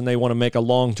somewhere else and they want to make a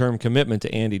long-term commitment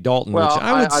to Andy Dalton. Well, which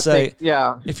I would say,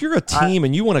 think, if you're a team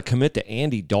and you want to commit to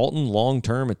Andy Dalton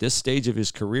long-term at this stage of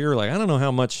his career, I don't know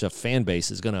how much a fan base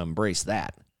is going to embrace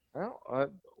that. Well,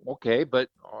 okay, but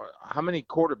how many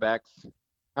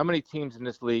teams in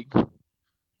this league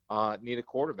need a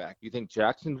quarterback? You think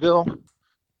Jacksonville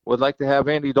would like to have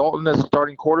Andy Dalton as a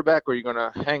starting quarterback, or are you going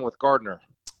to hang with Gardner?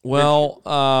 Well,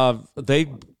 they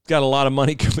got a lot of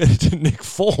money committed to Nick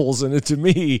Foles, and to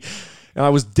me, I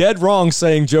was dead wrong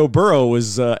saying Joe Burrow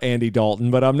was Andy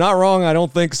Dalton, but I'm not wrong. I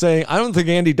don't think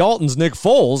Andy Dalton's Nick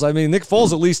Foles. I mean, Nick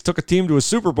Foles at least took a team to a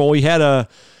Super Bowl. He had a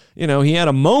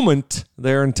moment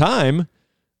there in time.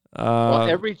 Well,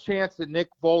 every chance that Nick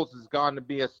Foles has gone to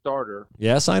be a starter.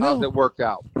 Yes, I know. How's it worked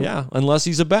out? Yeah, unless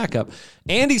he's a backup.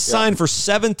 Andy's signed for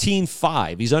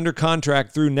 $17.5. He's under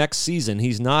contract through next season.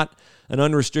 He's not an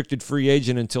unrestricted free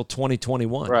agent until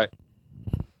 2021. Right.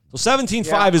 So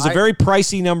 $17.5 is a very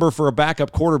pricey number for a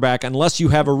backup quarterback unless you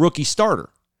have a rookie starter.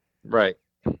 Right.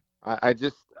 I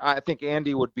think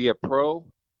Andy would be a pro,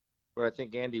 but I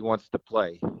think Andy wants to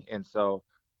play. And so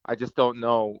I just don't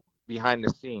know behind the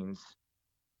scenes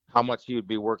how much he would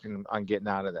be working on getting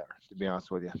out of there, to be honest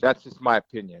with you. That's just my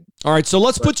opinion. All right, so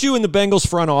let's put you in the Bengals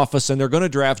front office, and they're going to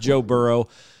draft Joe Burrow.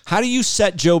 How do you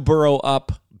set Joe Burrow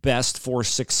up best for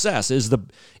success?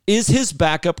 Is his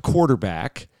backup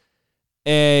quarterback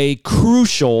a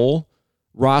crucial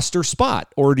roster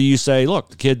spot? Or do you say, look,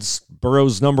 the kid's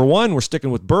Burrow's number one, we're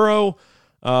sticking with Burrow.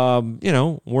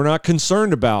 We're not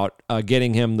concerned about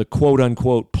getting him the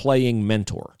quote-unquote playing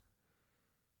mentor?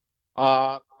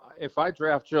 If I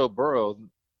draft Joe Burrow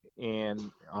and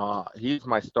he's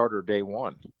my starter day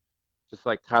one, just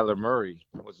like Kyler Murray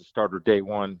was a starter day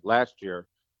one last year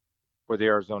for the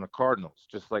Arizona Cardinals,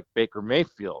 just like Baker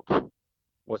Mayfield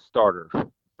was starter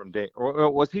from day. Or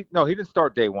was he? No, he didn't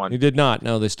start day one. He did not.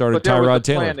 No, they started Tyrod Taylor. But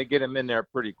there was a plan to get him in there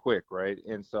pretty quick, right?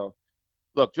 And so,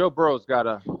 look, Joe Burrow's got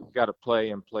to play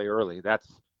and play early. That's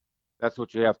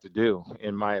what you have to do,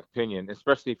 in my opinion,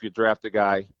 especially if you draft a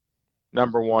guy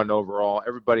number one overall.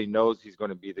 Everybody knows he's going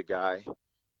to be the guy.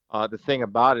 The thing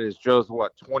about it is Joe's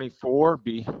 24,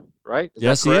 right?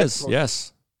 Yes, that he correct? is.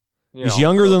 Yes. You He's know,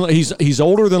 younger than he's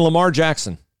older than Lamar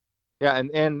Jackson. Yeah,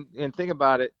 and think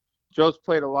about it. Joe's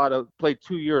played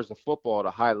 2 years of football at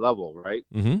a high level, right?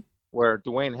 Mm-hmm. Where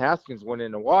Dwayne Haskins went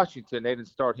into Washington, they didn't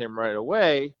start him right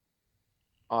away.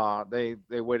 They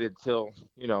waited till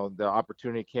the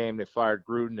opportunity came. They fired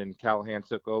Gruden and Callahan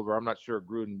took over. I'm not sure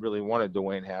Gruden really wanted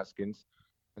Dwayne Haskins.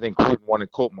 I think Gruden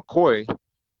wanted Colt McCoy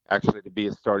actually to be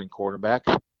a starting quarterback.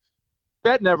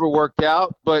 That never worked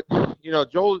out, but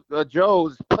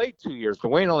Joe's played 2 years.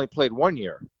 Dwayne only played 1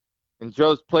 year, and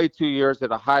Joe's played 2 years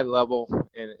at a high level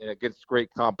and against great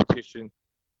competition.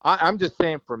 I'm just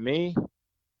saying, for me,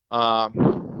 I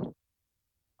don't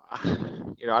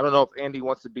know if Andy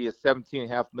wants to be a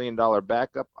 $17.5 million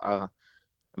backup. I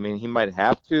mean, he might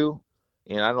have to,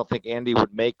 and I don't think Andy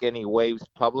would make any waves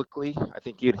publicly. I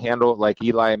think he'd handle it like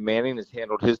Eli Manning has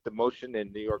handled his demotion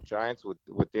in New York Giants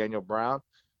with Daniel Brown.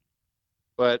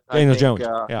 But Daniel I think,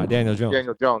 Jones. Daniel Jones.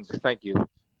 Daniel Jones, thank you.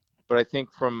 But I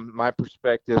think from my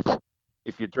perspective,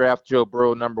 if you draft Joe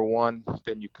Burrow number 1,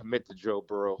 then you commit to Joe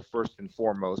Burrow first and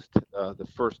foremost the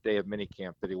first day of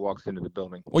minicamp that he walks into the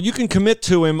building. Well, you can commit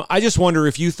to him. I just wonder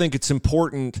if you think it's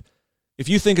important. If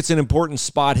you think it's an important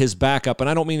spot, his backup, and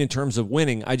I don't mean in terms of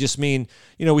winning. I just mean,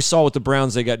 we saw with the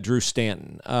Browns, they got Drew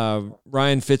Stanton.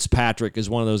 Ryan Fitzpatrick is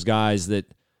one of those guys that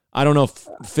I don't know if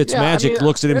Fitzmagic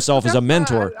looks at himself as a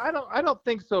mentor. I don't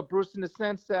think so, Bruce, in the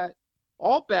sense that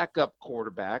all backup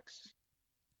quarterbacks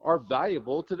are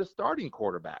valuable to the starting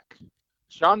quarterback.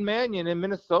 Sean Mannion in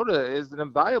Minnesota is an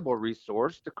invaluable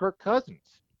resource to Kirk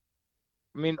Cousins.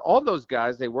 I mean, all those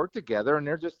guys, they work together, and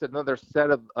they're just another set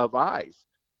of eyes.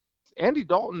 Andy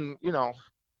Dalton,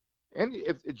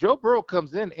 if Joe Burrow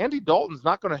comes in, Andy Dalton's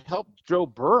not going to help Joe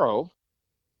Burrow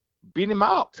beat him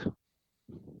out.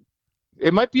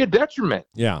 It might be a detriment.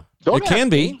 Yeah, it can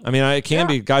be. I mean, it can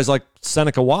be. Guys like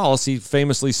Seneca Wallace, he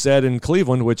famously said in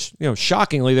Cleveland, which,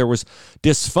 shockingly, there was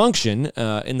dysfunction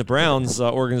in the Browns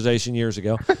organization years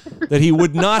ago, that he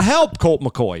would not help Colt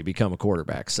McCoy become a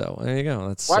quarterback. So there you go.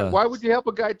 That's why would you help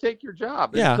a guy take your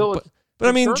job? Yeah, but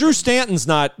I mean, Drew Stanton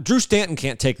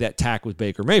can't take that tack with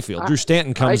Baker Mayfield. Drew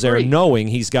Stanton comes there knowing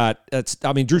he's got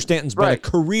Drew Stanton's been a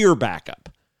career backup.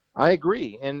 I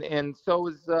agree, and so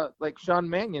is like Sean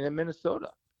Mannion in Minnesota.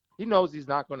 He knows he's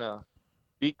not going to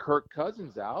beat Kirk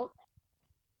Cousins out,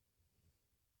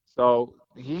 so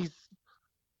he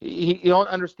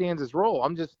understands his role.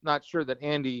 I'm just not sure that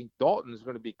Andy Dalton is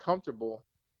going to be comfortable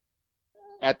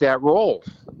at that role.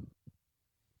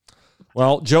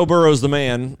 Well, Joe Burrow's the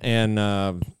man,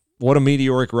 and what a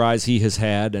meteoric rise he has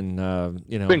had, and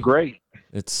it's been great.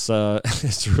 It's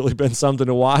really been something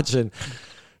to watch, and.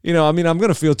 I'm going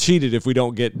to feel cheated if we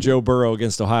don't get Joe Burrow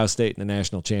against Ohio State in the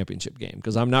national championship game,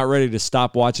 because I'm not ready to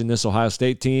stop watching this Ohio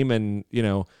State team. And,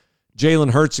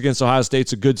 Jalen Hurts against Ohio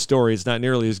State's a good story. It's not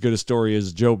nearly as good a story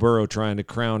as Joe Burrow trying to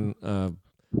crown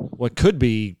what could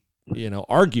be,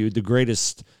 argued the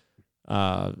greatest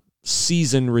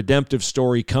season redemptive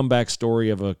story, comeback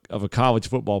story of a college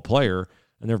football player.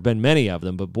 And there have been many of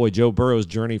them, but boy, Joe Burrow's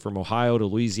journey from Ohio to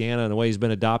Louisiana and the way he's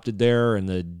been adopted there, and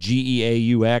the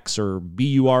GEAUX or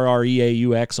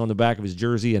BURREAUX on the back of his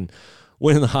jersey, and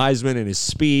winning the Heisman and his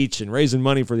speech and raising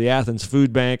money for the Athens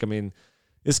Food Bank. I mean,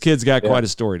 this kid's got quite a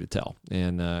story to tell.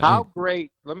 And how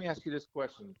great, let me ask you this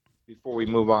question before we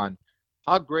move on.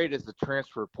 How great has the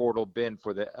transfer portal been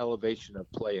for the elevation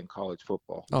of play in college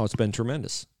football? Oh, it's been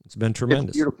tremendous. It's been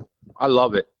tremendous. It's beautiful. I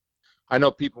love it. I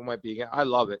know people might be, I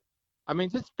love it. I mean,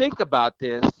 just think about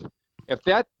this. If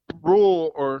that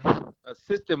rule or a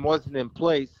system wasn't in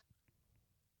place,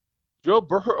 Joe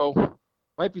Burrow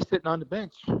might be sitting on the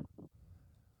bench.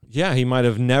 Yeah, he might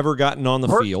have never gotten on the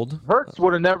field. Hurts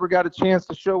would have never got a chance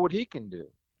to show what he can do.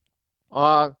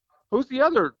 Who's the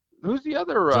other?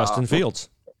 Justin Fields.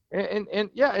 And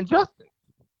Justin.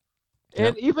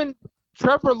 And even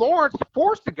Trevor Lawrence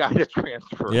forced a guy to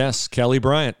transfer. Yes, Kelly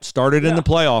Bryant started in the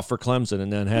playoff for Clemson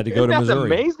and then had to go to Missouri.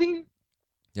 That's amazing.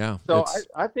 Yeah. So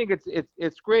I think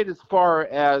it's great as far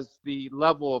as the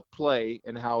level of play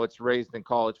and how it's raised in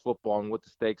college football and what the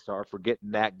stakes are for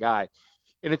getting that guy.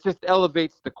 And it just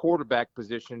elevates the quarterback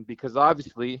position, because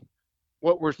obviously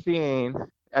what we're seeing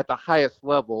at the highest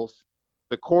levels,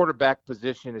 the quarterback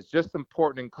position is just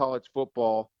important in college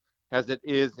football as it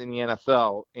is in the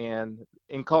NFL. And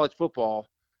in college football,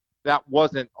 that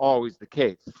wasn't always the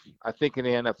case. I think in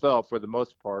the NFL, for the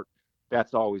most part,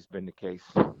 that's always been the case.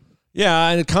 Yeah,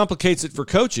 and it complicates it for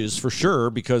coaches for sure,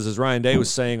 because as Ryan Day was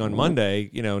saying on Monday,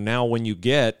 now when you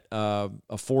get a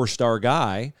 4-star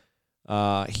guy,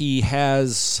 he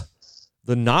has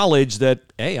the knowledge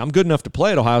that, hey, I'm good enough to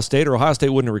play at Ohio State, or Ohio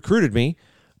State wouldn't have recruited me.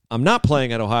 I'm not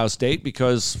playing at Ohio State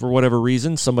because for whatever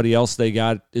reason, somebody else they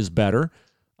got is better.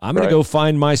 I'm going to go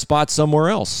find my spot somewhere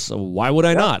else. So why would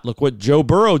I not? Look what Joe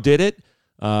Burrow did it.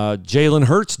 Jalen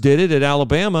Hurts did it at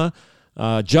Alabama.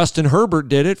 Justin Herbert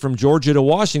did it from Georgia to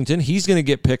Washington. He's going to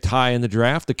get picked high in the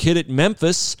draft. The kid at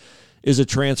Memphis is a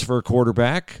transfer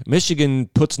quarterback. Michigan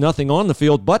puts nothing on the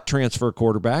field but transfer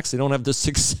quarterbacks. They don't have the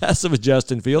success of a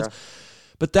Justin Fields. Yeah.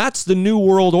 But that's the new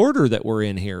world order that we're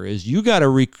in here is you got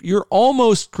to you're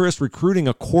almost, Chris, recruiting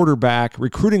the quarterback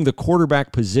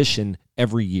position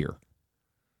every year.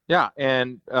 Yeah,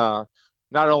 and not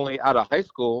only out of high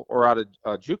school or out of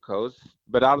JUCOs,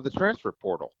 but out of the transfer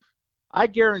portal. I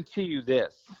guarantee you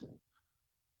this.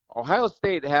 Ohio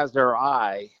State has their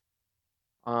eye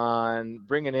on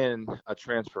bringing in a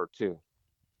transfer too.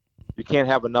 You can't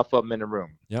have enough of them in the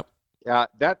room. Yep. Yeah,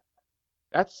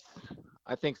 that's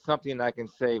I think something I can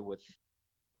say with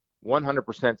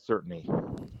 100% certainty.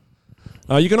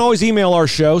 You can always email our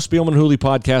show,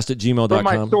 SpielmanHooleyPodcast@gmail.com. From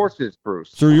my sources,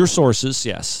 Bruce. Through your sources,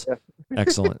 yes.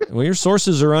 Excellent. Well, your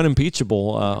sources are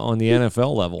unimpeachable on the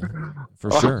NFL level,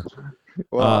 for sure.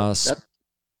 Well, are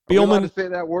we allowed to say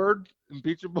that word,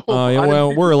 impeachable? Yeah,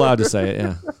 well, we're allowed to say it,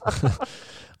 yeah.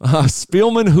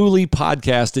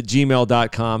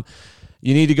 SpielmanHooleyPodcast@gmail.com.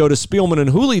 You need to go to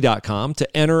SpielmanandHooley.com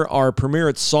to enter our Premier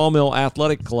at Sawmill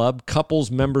Athletic Club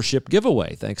couples membership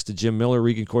giveaway. Thanks to Jim Miller,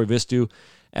 Regan Koivistu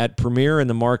at Premier and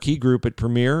the Marquee Group at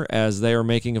Premier, as they are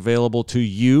making available to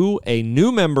you, a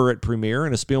new member at Premier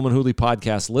and a Spielman Hooley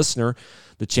podcast listener,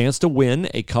 the chance to win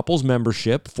a couples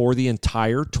membership for the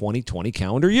entire 2020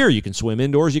 calendar year. You can swim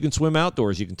indoors, you can swim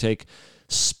outdoors, you can take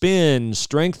spin,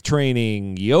 strength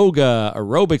training, yoga,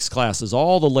 aerobics classes,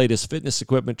 all the latest fitness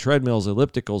equipment, treadmills,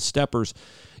 ellipticals, steppers,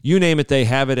 you name it, they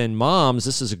have it. And moms,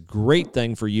 this is a great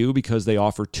thing for you because they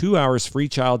offer 2 hours free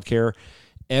childcare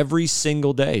every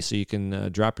single day. So you can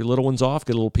drop your little ones off,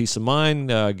 get a little peace of mind,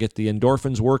 get the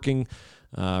endorphins working,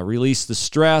 release the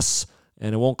stress,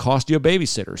 and it won't cost you a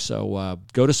babysitter. So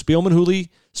go to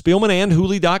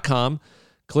SpielmanandHooley.com,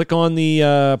 click on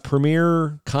the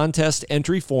Premier contest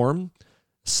entry form,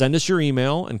 send us your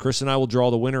email, and Chris and I will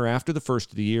draw the winner after the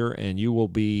first of the year, and you will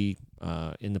be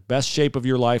in the best shape of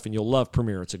your life, and you'll love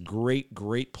Premier. It's a great,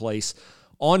 great place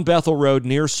on Bethel Road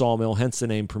near Sawmill, hence the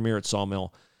name Premier at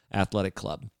Sawmill Athletic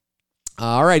Club.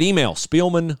 All right, email,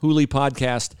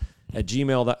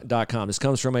 SpielmanHooleyPodcast@gmail.com. This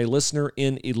comes from a listener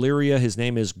in Elyria. His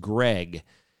name is Greg.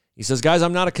 He says, guys,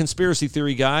 I'm not a conspiracy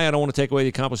theory guy. I don't want to take away the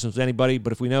accomplishments of anybody,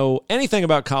 but if we know anything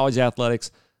about college athletics,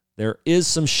 there is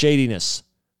some shadiness.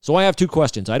 So I have 2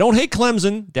 questions. I don't hate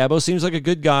Clemson. Dabo seems like a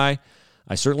good guy.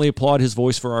 I certainly applaud his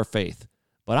voice for our faith.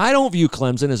 But I don't view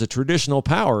Clemson as a traditional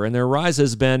power, and their rise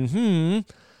has been,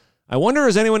 I wonder,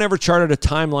 has anyone ever charted a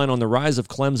timeline on the rise of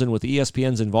Clemson with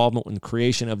ESPN's involvement in the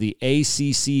creation of the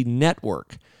ACC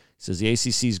network? He says the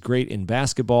ACC is great in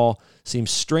basketball. Seems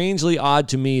strangely odd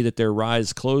to me that their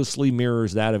rise closely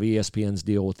mirrors that of ESPN's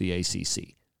deal with the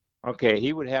ACC. Okay,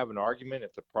 he would have an argument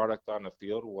if the product on the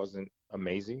field wasn't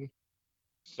amazing.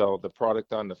 So the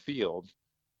product on the field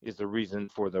is the reason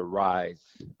for the rise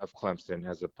of Clemson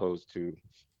as opposed to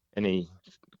any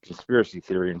conspiracy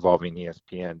theory involving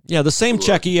ESPN. Yeah, the same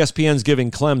check ESPN's giving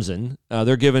Clemson,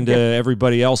 they're giving to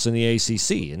everybody else in the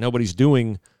ACC, and nobody's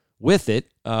doing with it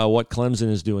what Clemson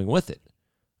is doing with it.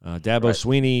 Dabo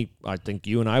Swinney, I think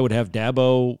you and I would have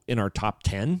Dabo in our top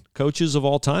 10 coaches of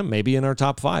all time, maybe in our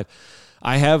top 5.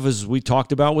 I have, as we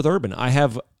talked about with Urban, I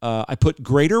put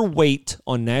greater weight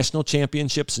on national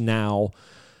championships now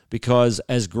because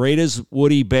as great as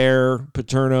Woody, Bear,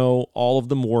 Paterno, all of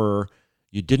them were,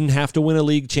 you didn't have to win a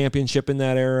league championship in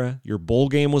that era. Your bowl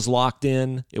game was locked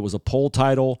in. It was a poll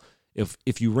title.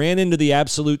 If you ran into the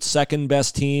absolute second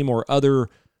best team or other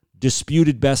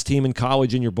disputed best team in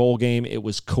college in your bowl game, it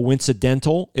was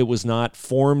coincidental. It was not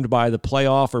formed by the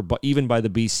playoff or even by the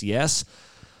BCS.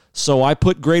 So I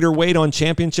put greater weight on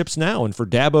championships now, and for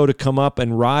Dabo to come up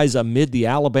and rise amid the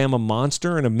Alabama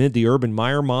monster and amid the Urban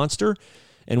Meyer monster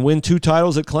and win 2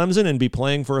 titles at Clemson and be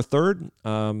playing for a third,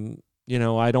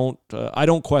 I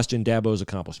don't question Dabo's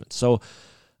accomplishments. So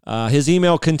his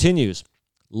email continues.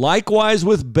 Likewise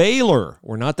with Baylor,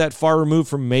 we're not that far removed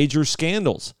from major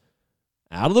scandals.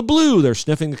 Out of the blue, they're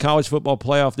sniffing the college football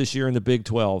playoff this year in the Big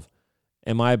 12.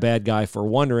 Am I a bad guy for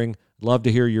wondering? Love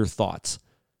to hear your thoughts.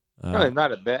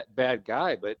 Not a bad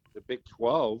guy, but the Big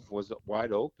 12 was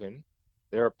wide open.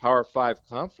 They're a Power 5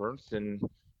 conference, and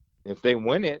if they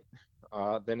win it,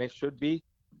 then they should be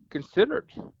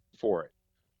considered for it.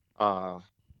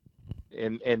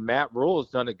 And Matt Rule has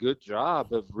done a good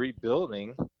job of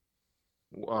rebuilding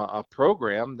a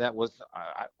program that was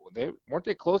they weren't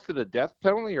they close to the death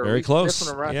penalty or at Very least close.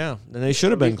 sniffing around, Yeah, and they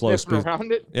should have been close. sniffing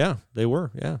around it. Yeah, they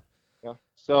were. Yeah. Yeah.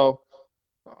 So,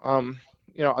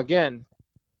 again,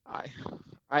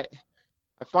 I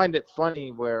I find it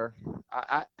funny where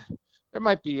I there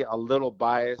might be a little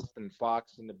bias in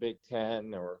Fox in the Big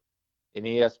Ten or in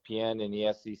ESPN and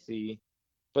the SEC,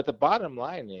 but the bottom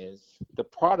line is the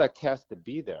product has to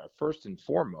be there first and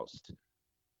foremost.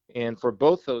 And for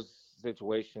both those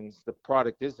situations, the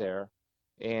product is there.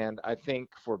 And I think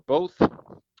for both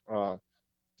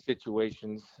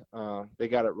situations, they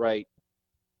got it right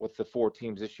with the 4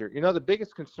 teams this year. The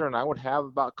biggest concern I would have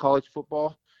about college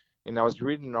football, and I was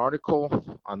reading an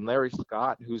article on Larry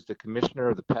Scott, who's the commissioner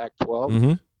of the Pac-12.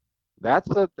 Mm-hmm.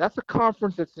 That's a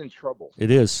conference that's in trouble.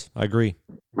 It is. I agree.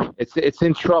 It's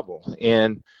in trouble,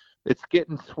 and it's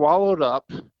getting swallowed up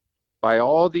by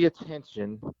all the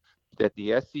attention that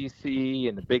the SEC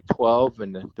and the Big 12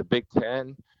 and the Big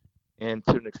 10 and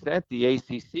to an extent the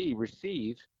ACC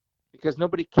receive, because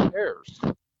nobody cares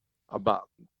about,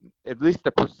 at least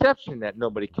the perception that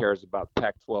nobody cares about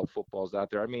Pac-12 footballs out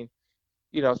there. I mean,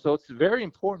 so it's very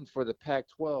important for the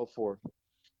Pac-12 for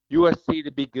USC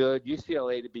to be good,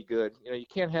 UCLA to be good. You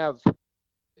can't have,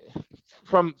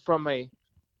 from a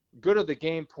good of the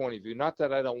game point of view, not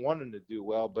that I don't want them to do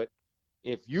well, but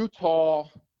if Utah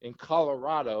and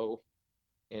Colorado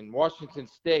and Washington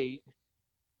State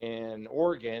and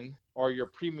Oregon are your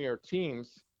premier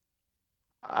teams,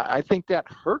 I think that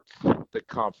hurts the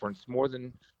conference more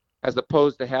than as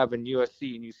opposed to having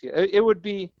USC and UCLA. It would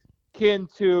be akin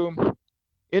to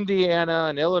Indiana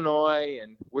and Illinois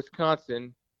and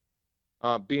Wisconsin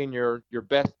being your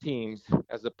best teams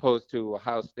as opposed to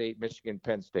Ohio State, Michigan,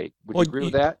 Penn State. Would you agree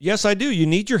with that? Yes, I do. You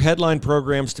need your headline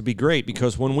programs to be great,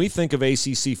 because when we think of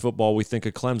ACC football, we think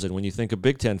of Clemson. When you think of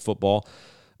Big Ten football,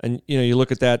 and you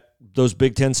look at those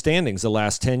Big Ten standings the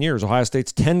last 10 years, Ohio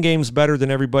State's 10 games better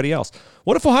than everybody else.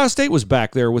 What if Ohio State was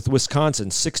back there with Wisconsin,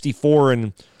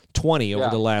 64-20 over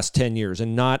the last 10 years,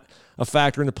 and not a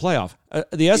factor in the playoff?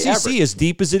 The SEC, as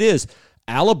deep as it is,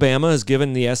 Alabama has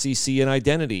given the SEC an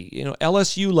identity.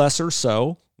 LSU lesser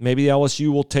so. Maybe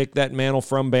LSU will take that mantle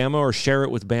from Bama or share it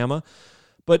with Bama.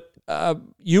 But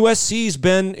USC's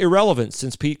been irrelevant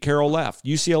since Pete Carroll left.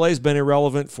 UCLA's been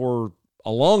irrelevant for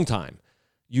a long time.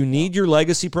 You need your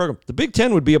legacy program. The Big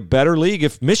Ten would be a better league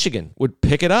if Michigan would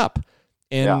pick it up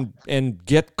and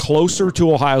get closer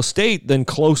to Ohio State than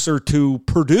closer to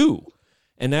Purdue.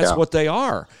 And that's what they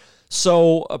are.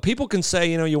 So people can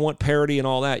say, you want parity and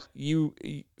all that.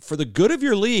 For the good of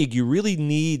your league, you really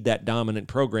need that dominant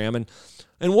program.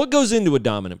 And what goes into a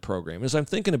dominant program? As I'm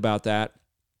thinking about that,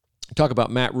 talk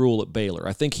about Matt Rule at Baylor.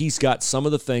 I think he's got some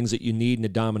of the things that you need in a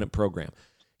dominant program.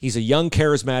 He's a young,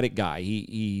 charismatic guy.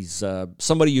 He's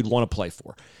somebody you'd want to play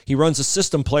for. He runs a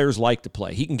system players like to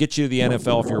play. He can get you to the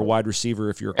NFL if you're a wide receiver,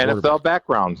 if you're a quarterback. NFL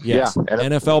background. Yes, yeah.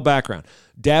 NFL background.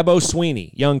 Dabo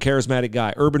Sweeney, young, charismatic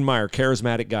guy. Urban Meyer,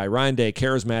 charismatic guy. Ryan Day,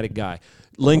 charismatic guy.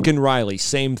 Lincoln Riley,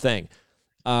 same thing.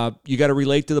 You got to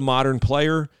relate to the modern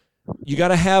player.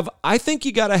 I think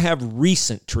you got to have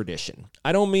recent tradition.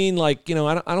 I don't mean I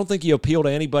don't think you appeal to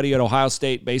anybody at Ohio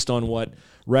State based on what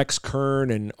Rex Kern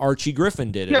and Archie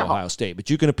Griffin did at Ohio State, but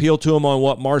you can appeal to them on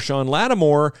what Marshawn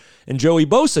Lattimore and Joey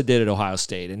Bosa did at Ohio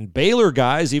State. And Baylor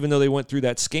guys, even though they went through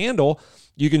that scandal,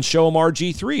 you can show them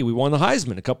RG3. We won the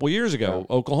Heisman a couple years ago.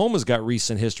 Yeah. Oklahoma's got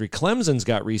recent history. Clemson's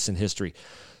got recent history.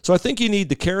 So I think you need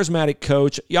the charismatic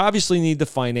coach. You obviously need the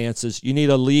finances. You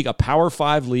need a league, a Power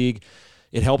 5 league.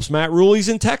 It helps Matt Rule. He's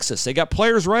in Texas. They got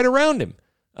players right around him.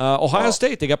 Ohio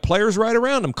State, they got players right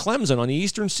around them. Clemson on the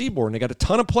Eastern Seaboard, and they got a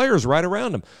ton of players right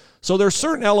around them. So there's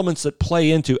certain elements that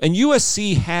play into, and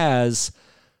USC has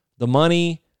the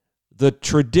money, the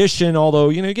tradition, although,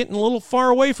 you're getting a little far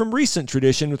away from recent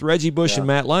tradition with Reggie Bush and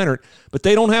Matt Leinart, but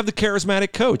they don't have the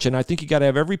charismatic coach, and I think you got to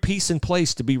have every piece in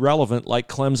place to be relevant like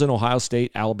Clemson, Ohio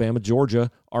State, Alabama, Georgia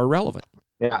are relevant.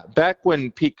 Yeah, back when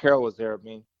Pete Carroll was there,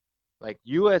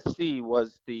 USC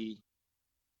was the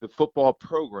football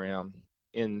program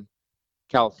in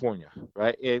California,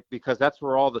 right? Because that's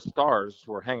where all the stars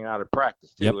were hanging out at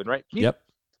practice too. Yep.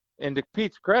 And to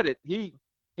Pete's credit, he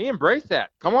embraced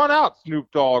that. Come on out,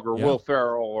 Snoop Dogg or Will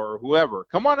Ferrell or whoever.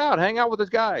 Come on out, hang out with his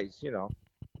guys,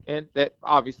 And that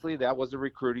obviously that was a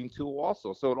recruiting tool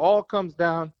also. So it all comes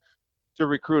down to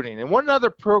recruiting. And one other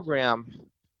program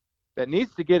that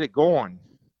needs to get it going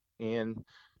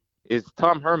is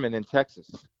Tom Herman in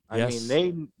Texas. I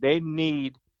mean, they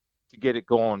need to get it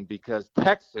going because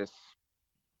Texas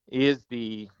is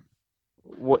the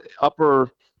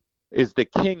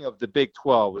king of the Big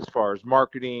 12 as far as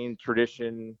marketing,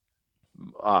 tradition,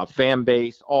 fan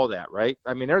base, all that, right?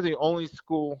 I mean, they're the only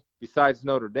school besides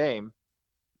Notre Dame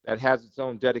that has its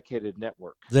own dedicated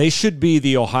network. They should be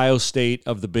the Ohio State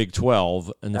of the Big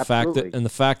 12, and the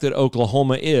fact that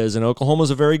Oklahoma is, and Oklahoma's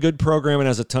a very good program and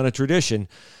has a ton of tradition.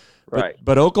 Right.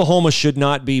 But Oklahoma should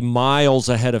not be miles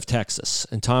ahead of Texas.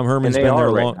 And Tom Herman's been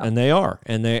there long, and they are.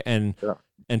 And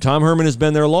Tom Herman has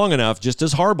been there long enough, just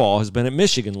as Harbaugh has been at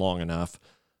Michigan long enough,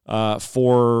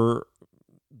 for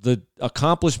the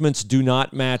accomplishments do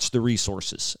not match the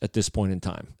resources at this point in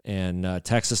time. And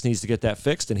Texas needs to get that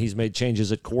fixed, and he's made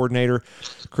changes at coordinator.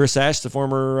 Chris Ash, the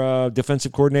former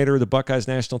defensive coordinator of the Buckeyes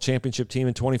national championship team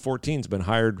in 2014, has been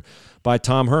hired by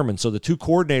Tom Herman. So the two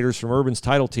coordinators from Urban's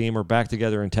title team are back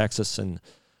together in Texas, and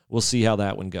we'll see how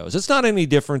that one goes. It's not any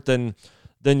different than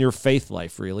your faith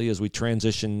life, really. As we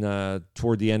transition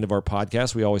toward the end of our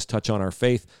podcast, we always touch on our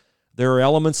faith. There are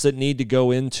elements that need to go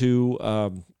into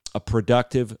a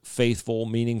productive, faithful,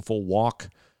 meaningful walk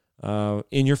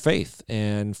in your faith.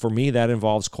 And for me, that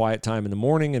involves quiet time in the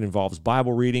morning. It involves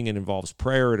Bible reading. It involves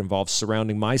prayer. It involves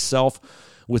surrounding myself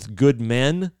with good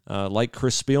men like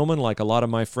Chris Spielman, like a lot of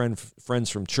my friends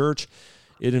from church.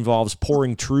 It involves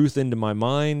pouring truth into my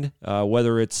mind,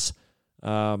 whether it's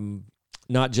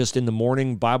not just in the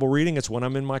morning Bible reading. It's when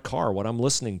I'm in my car, what I'm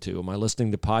listening to. Am I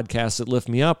listening to podcasts that lift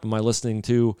me up? Am I listening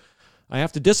to... I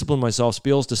have to discipline myself,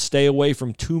 Spiels, to stay away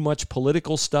from too much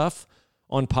political stuff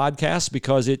on podcasts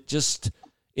because it just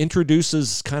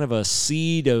introduces kind of a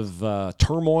seed of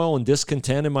turmoil and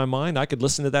discontent in my mind. I could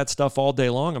listen to that stuff all day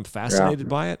long. I'm fascinated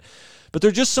by it. But there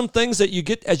are just some things that you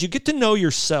get, as you get to know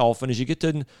yourself and as you get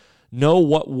to know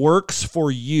what works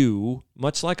for you,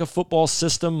 much like a football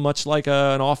system, much like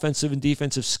an offensive and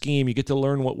defensive scheme, you get to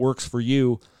learn what works for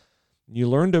you.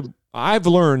 I've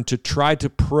learned to try to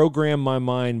program my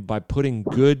mind by putting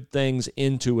good things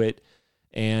into it,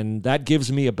 and that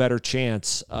gives me a better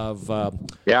chance of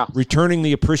returning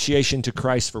the appreciation to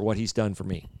Christ for what he's done for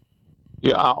me.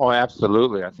 Yeah, oh,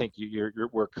 absolutely. I think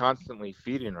we're constantly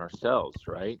feeding ourselves,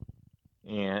 right?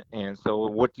 And so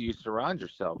what do you surround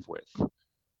yourself with?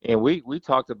 And we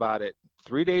talked about it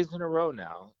 3 days in a row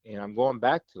now, and I'm going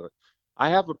back to it. I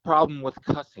have a problem with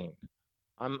cussing.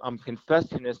 I'm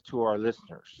confessing this to our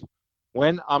listeners.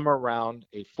 When I'm around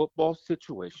a football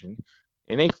situation,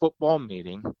 in a football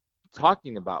meeting,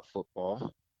 talking about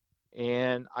football,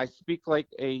 and I speak like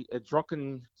a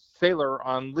drunken sailor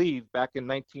on leave back in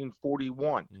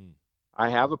 1941, I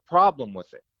have a problem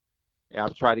with it.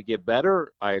 I've tried to get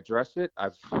better. I address it.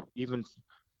 I've even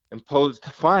imposed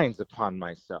fines upon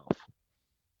myself.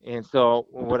 And so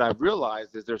what I've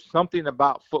realized is there's something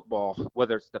about football,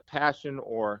 whether it's the passion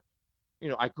or,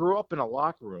 I grew up in a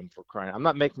locker room, for crying. I'm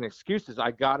not making excuses.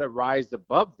 I got to rise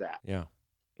above that. Yeah.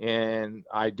 And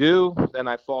I do, then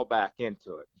I fall back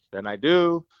into it. Then I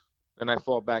do, then I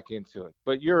fall back into it.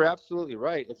 But you're absolutely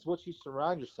right. It's what you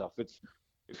surround yourself. It's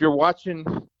if you're watching,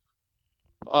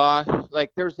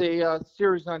 like there's a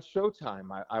series on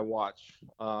Showtime I watch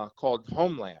called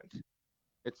Homeland.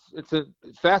 It's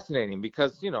fascinating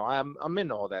because I'm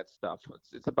into all that stuff.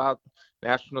 It's about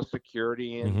national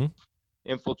security and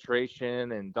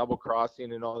infiltration and double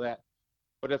crossing and all that.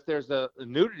 But if there's a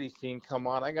nudity scene come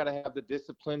on, I got to have the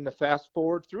discipline to fast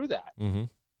forward through that. And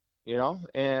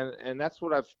that's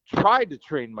what I've tried to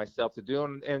train myself to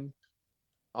do. And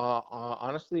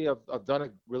honestly, I've done a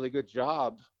really good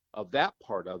job of that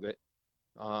part of it.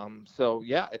 So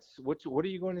yeah, it's what are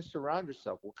you going to surround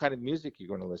yourself? What kind of music are you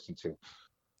going to listen to?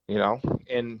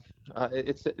 And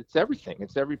it's everything.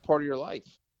 It's every part of your life.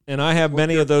 And I have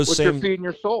many of those same. You're feeding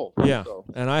your soul. Yeah, so.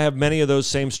 And I have many of those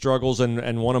same struggles.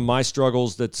 And one of my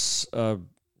struggles that's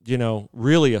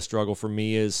really a struggle for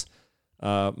me is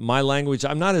my language.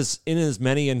 I'm not in as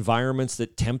many environments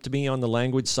that tempt me on the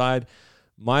language side.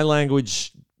 My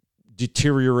language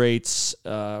deteriorates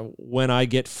when I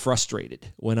get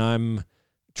frustrated, when I'm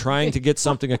trying to get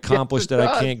something accomplished that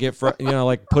I can't get,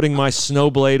 like putting my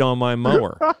snow blade on my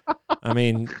mower. I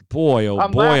mean, boy, oh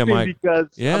I'm boy, am I. Because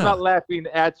yeah. I'm not laughing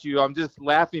at you. I'm just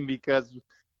laughing because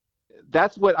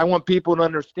that's what I want people to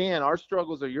understand. Our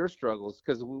struggles are your struggles,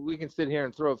 because we can sit here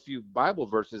and throw a few Bible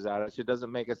verses at us. It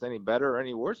doesn't make us any better or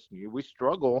any worse than you. We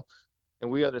struggle, and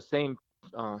we are the same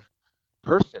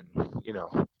person.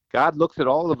 God looks at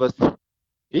all of us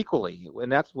equally,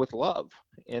 and that's with love,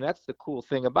 and that's the cool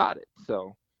thing about it.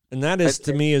 So, and that is,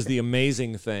 to me, is the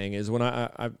amazing thing, is when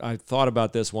I thought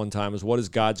about this one time, is what is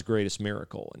God's greatest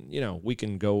miracle? And we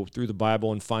can go through the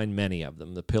Bible and find many of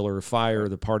them: the pillar of fire,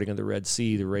 the parting of the Red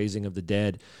Sea, the raising of the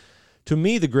dead. To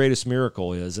me, the greatest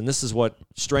miracle is, and this is what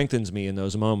strengthens me in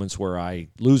those moments where I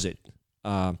lose it,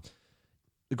 the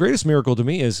greatest miracle to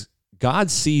me is God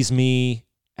sees me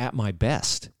at my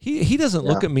best. He doesn't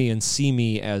look at me and see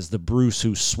me as the Bruce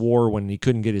who swore when he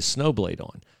couldn't get his snowblade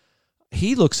on.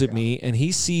 He looks at me and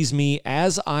he sees me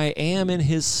as I am in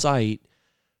his sight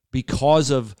because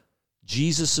of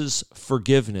Jesus's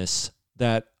forgiveness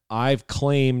that I've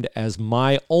claimed as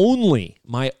my only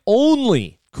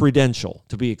credential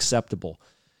to be acceptable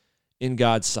in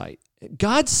God's sight.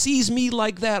 God sees me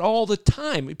like that all the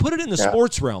time. Put it in the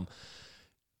sports realm.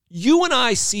 You and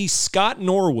I see Scott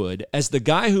Norwood as the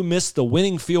guy who missed the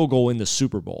winning field goal in the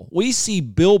Super Bowl. We see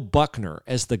Bill Buckner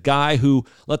as the guy who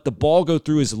let the ball go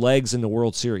through his legs in the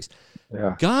World Series.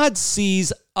 Yeah. God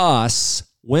sees us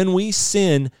when we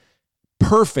sin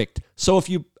perfect. So if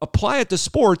you apply it to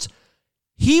sports,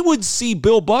 he would see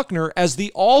Bill Buckner as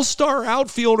the all-star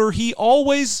outfielder he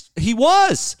was.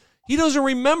 He doesn't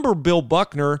remember Bill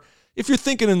Buckner. If you're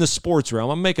thinking in the sports realm,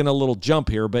 I'm making a little jump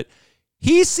here, but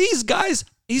he sees guys,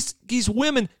 he's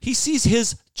women, he sees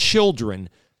his children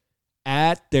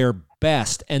at their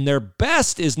best. And their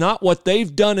best is not what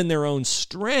they've done in their own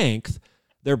strength.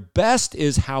 Their best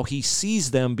is how he sees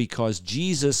them because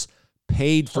Jesus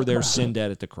paid for their sin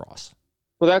debt at the cross.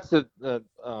 Well, that's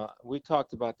we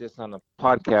talked about this on a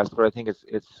podcast, but I think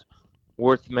it's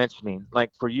worth mentioning.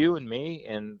 Like for you and me,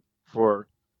 and for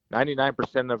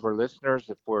 99% of our listeners,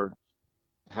 if we're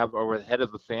the head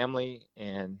of a family,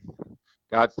 and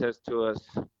God says to us,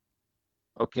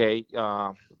 "Okay,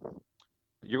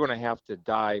 you're going to have to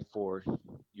die for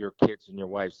your kids and your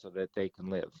wife so that they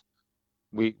can live."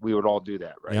 We would all do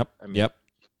that, right? Yep.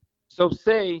 So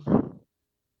say.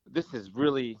 This is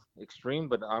really extreme,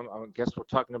 but I guess we're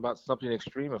talking about something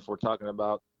extreme if we're talking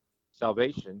about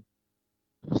salvation.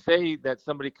 Say that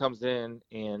somebody comes in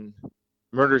and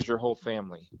murders your whole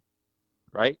family,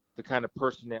 right? The kind of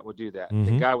person that would do that.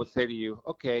 Mm-hmm. The guy would say to you,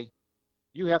 okay,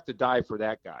 you have to die for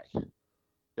that guy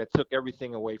that took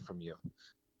everything away from you.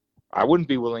 I wouldn't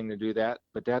be willing to do that,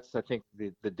 but that's, I think,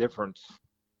 the difference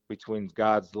between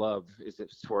God's love is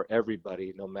it's for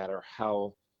everybody, no matter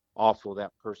how awful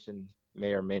that person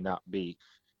may or may not be,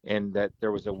 and that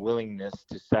there was a willingness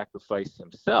to sacrifice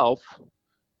himself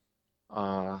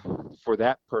for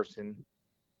that person,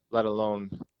 let alone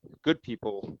good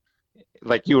people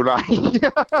like you and I.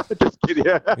 Just kidding.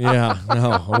 Yeah,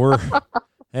 no,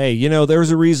 hey,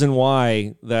 there's a reason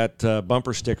why that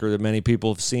bumper sticker that many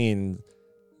people have seen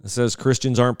says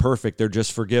Christians aren't perfect, they're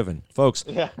just forgiven. Folks,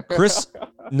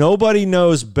 nobody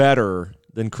knows better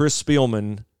than Chris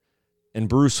Spielman and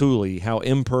Bruce Hooley how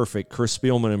imperfect Chris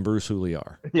Spielman and Bruce Hooley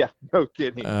are. Yeah, no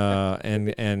kidding.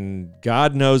 And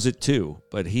God knows it too,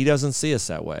 but he doesn't see us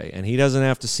that way, and he doesn't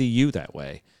have to see you that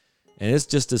way. And it's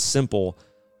just as simple.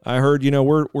 I heard,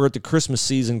 we're at the Christmas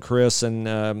season, Chris, and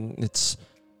it's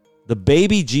the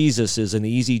baby Jesus is an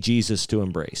easy Jesus to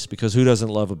embrace because who doesn't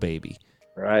love a baby?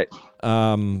 Right.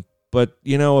 But,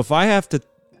 if I have to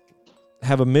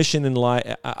have a mission in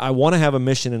life, I want to have a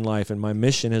mission in life, and my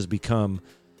mission has become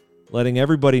letting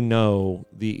everybody know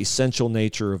the essential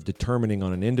nature of determining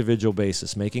on an individual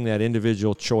basis, making that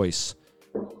individual choice,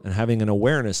 and having an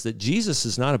awareness that Jesus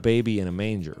is not a baby in a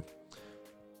manger.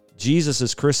 Jesus,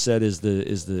 as Chris said, is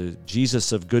the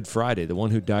Jesus of Good Friday, the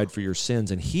one who died for your sins,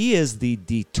 and he is the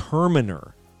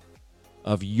determiner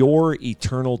of your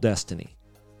eternal destiny.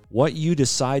 What you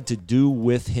decide to do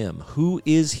with him, who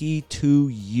is he to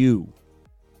you,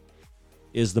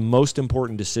 is the most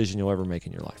important decision you'll ever make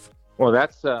in your life. Well,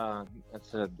 that's a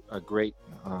great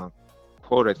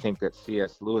quote, I think, that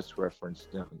C.S. Lewis referenced.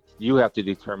 You have to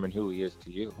determine who he is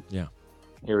to you. Yeah.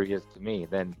 Here he is to me.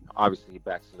 Then, obviously, he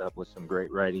backs it up with some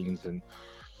great writings and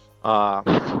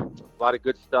a lot of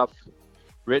good stuff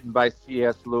written by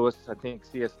C.S. Lewis. I think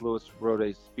C.S. Lewis wrote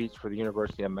a speech for the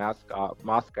University of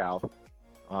Moscow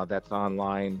that's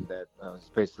online that is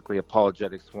basically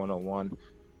Apologetics 101.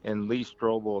 And Lee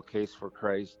Strobel, A Case for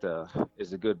Christ,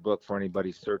 is a good book for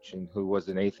anybody searching who was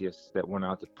an atheist that went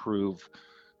out to prove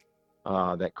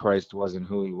that Christ wasn't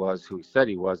who he said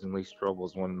he was. And Lee Strobel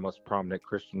is one of the most prominent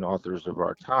Christian authors of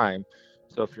our time.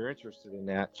 So if you're interested in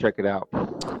that, check it out.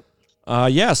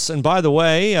 Yes, and by the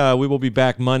way, we will be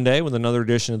back Monday with another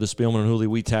edition of the Spielman and Hooley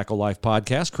We Tackle Life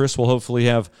podcast. Chris will hopefully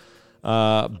have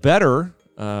better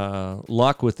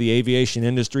luck with the aviation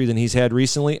industry than he's had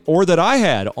recently, or that I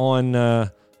had on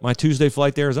my Tuesday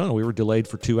flight to Arizona. We were delayed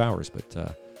for 2 hours,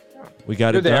 but we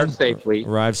got it done. Safely.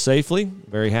 Arrived safely.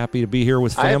 Very happy to be here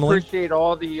with family. I appreciate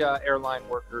all the airline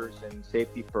workers and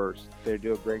safety first. They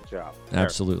do a great job.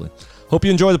 Absolutely. Hope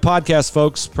you enjoy the podcast,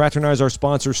 folks. Patronize our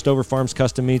sponsors, Stover Farms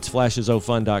Custom Meats,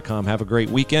 flashesofun.com. Have a great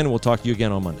weekend. We'll talk to you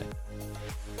again on Monday.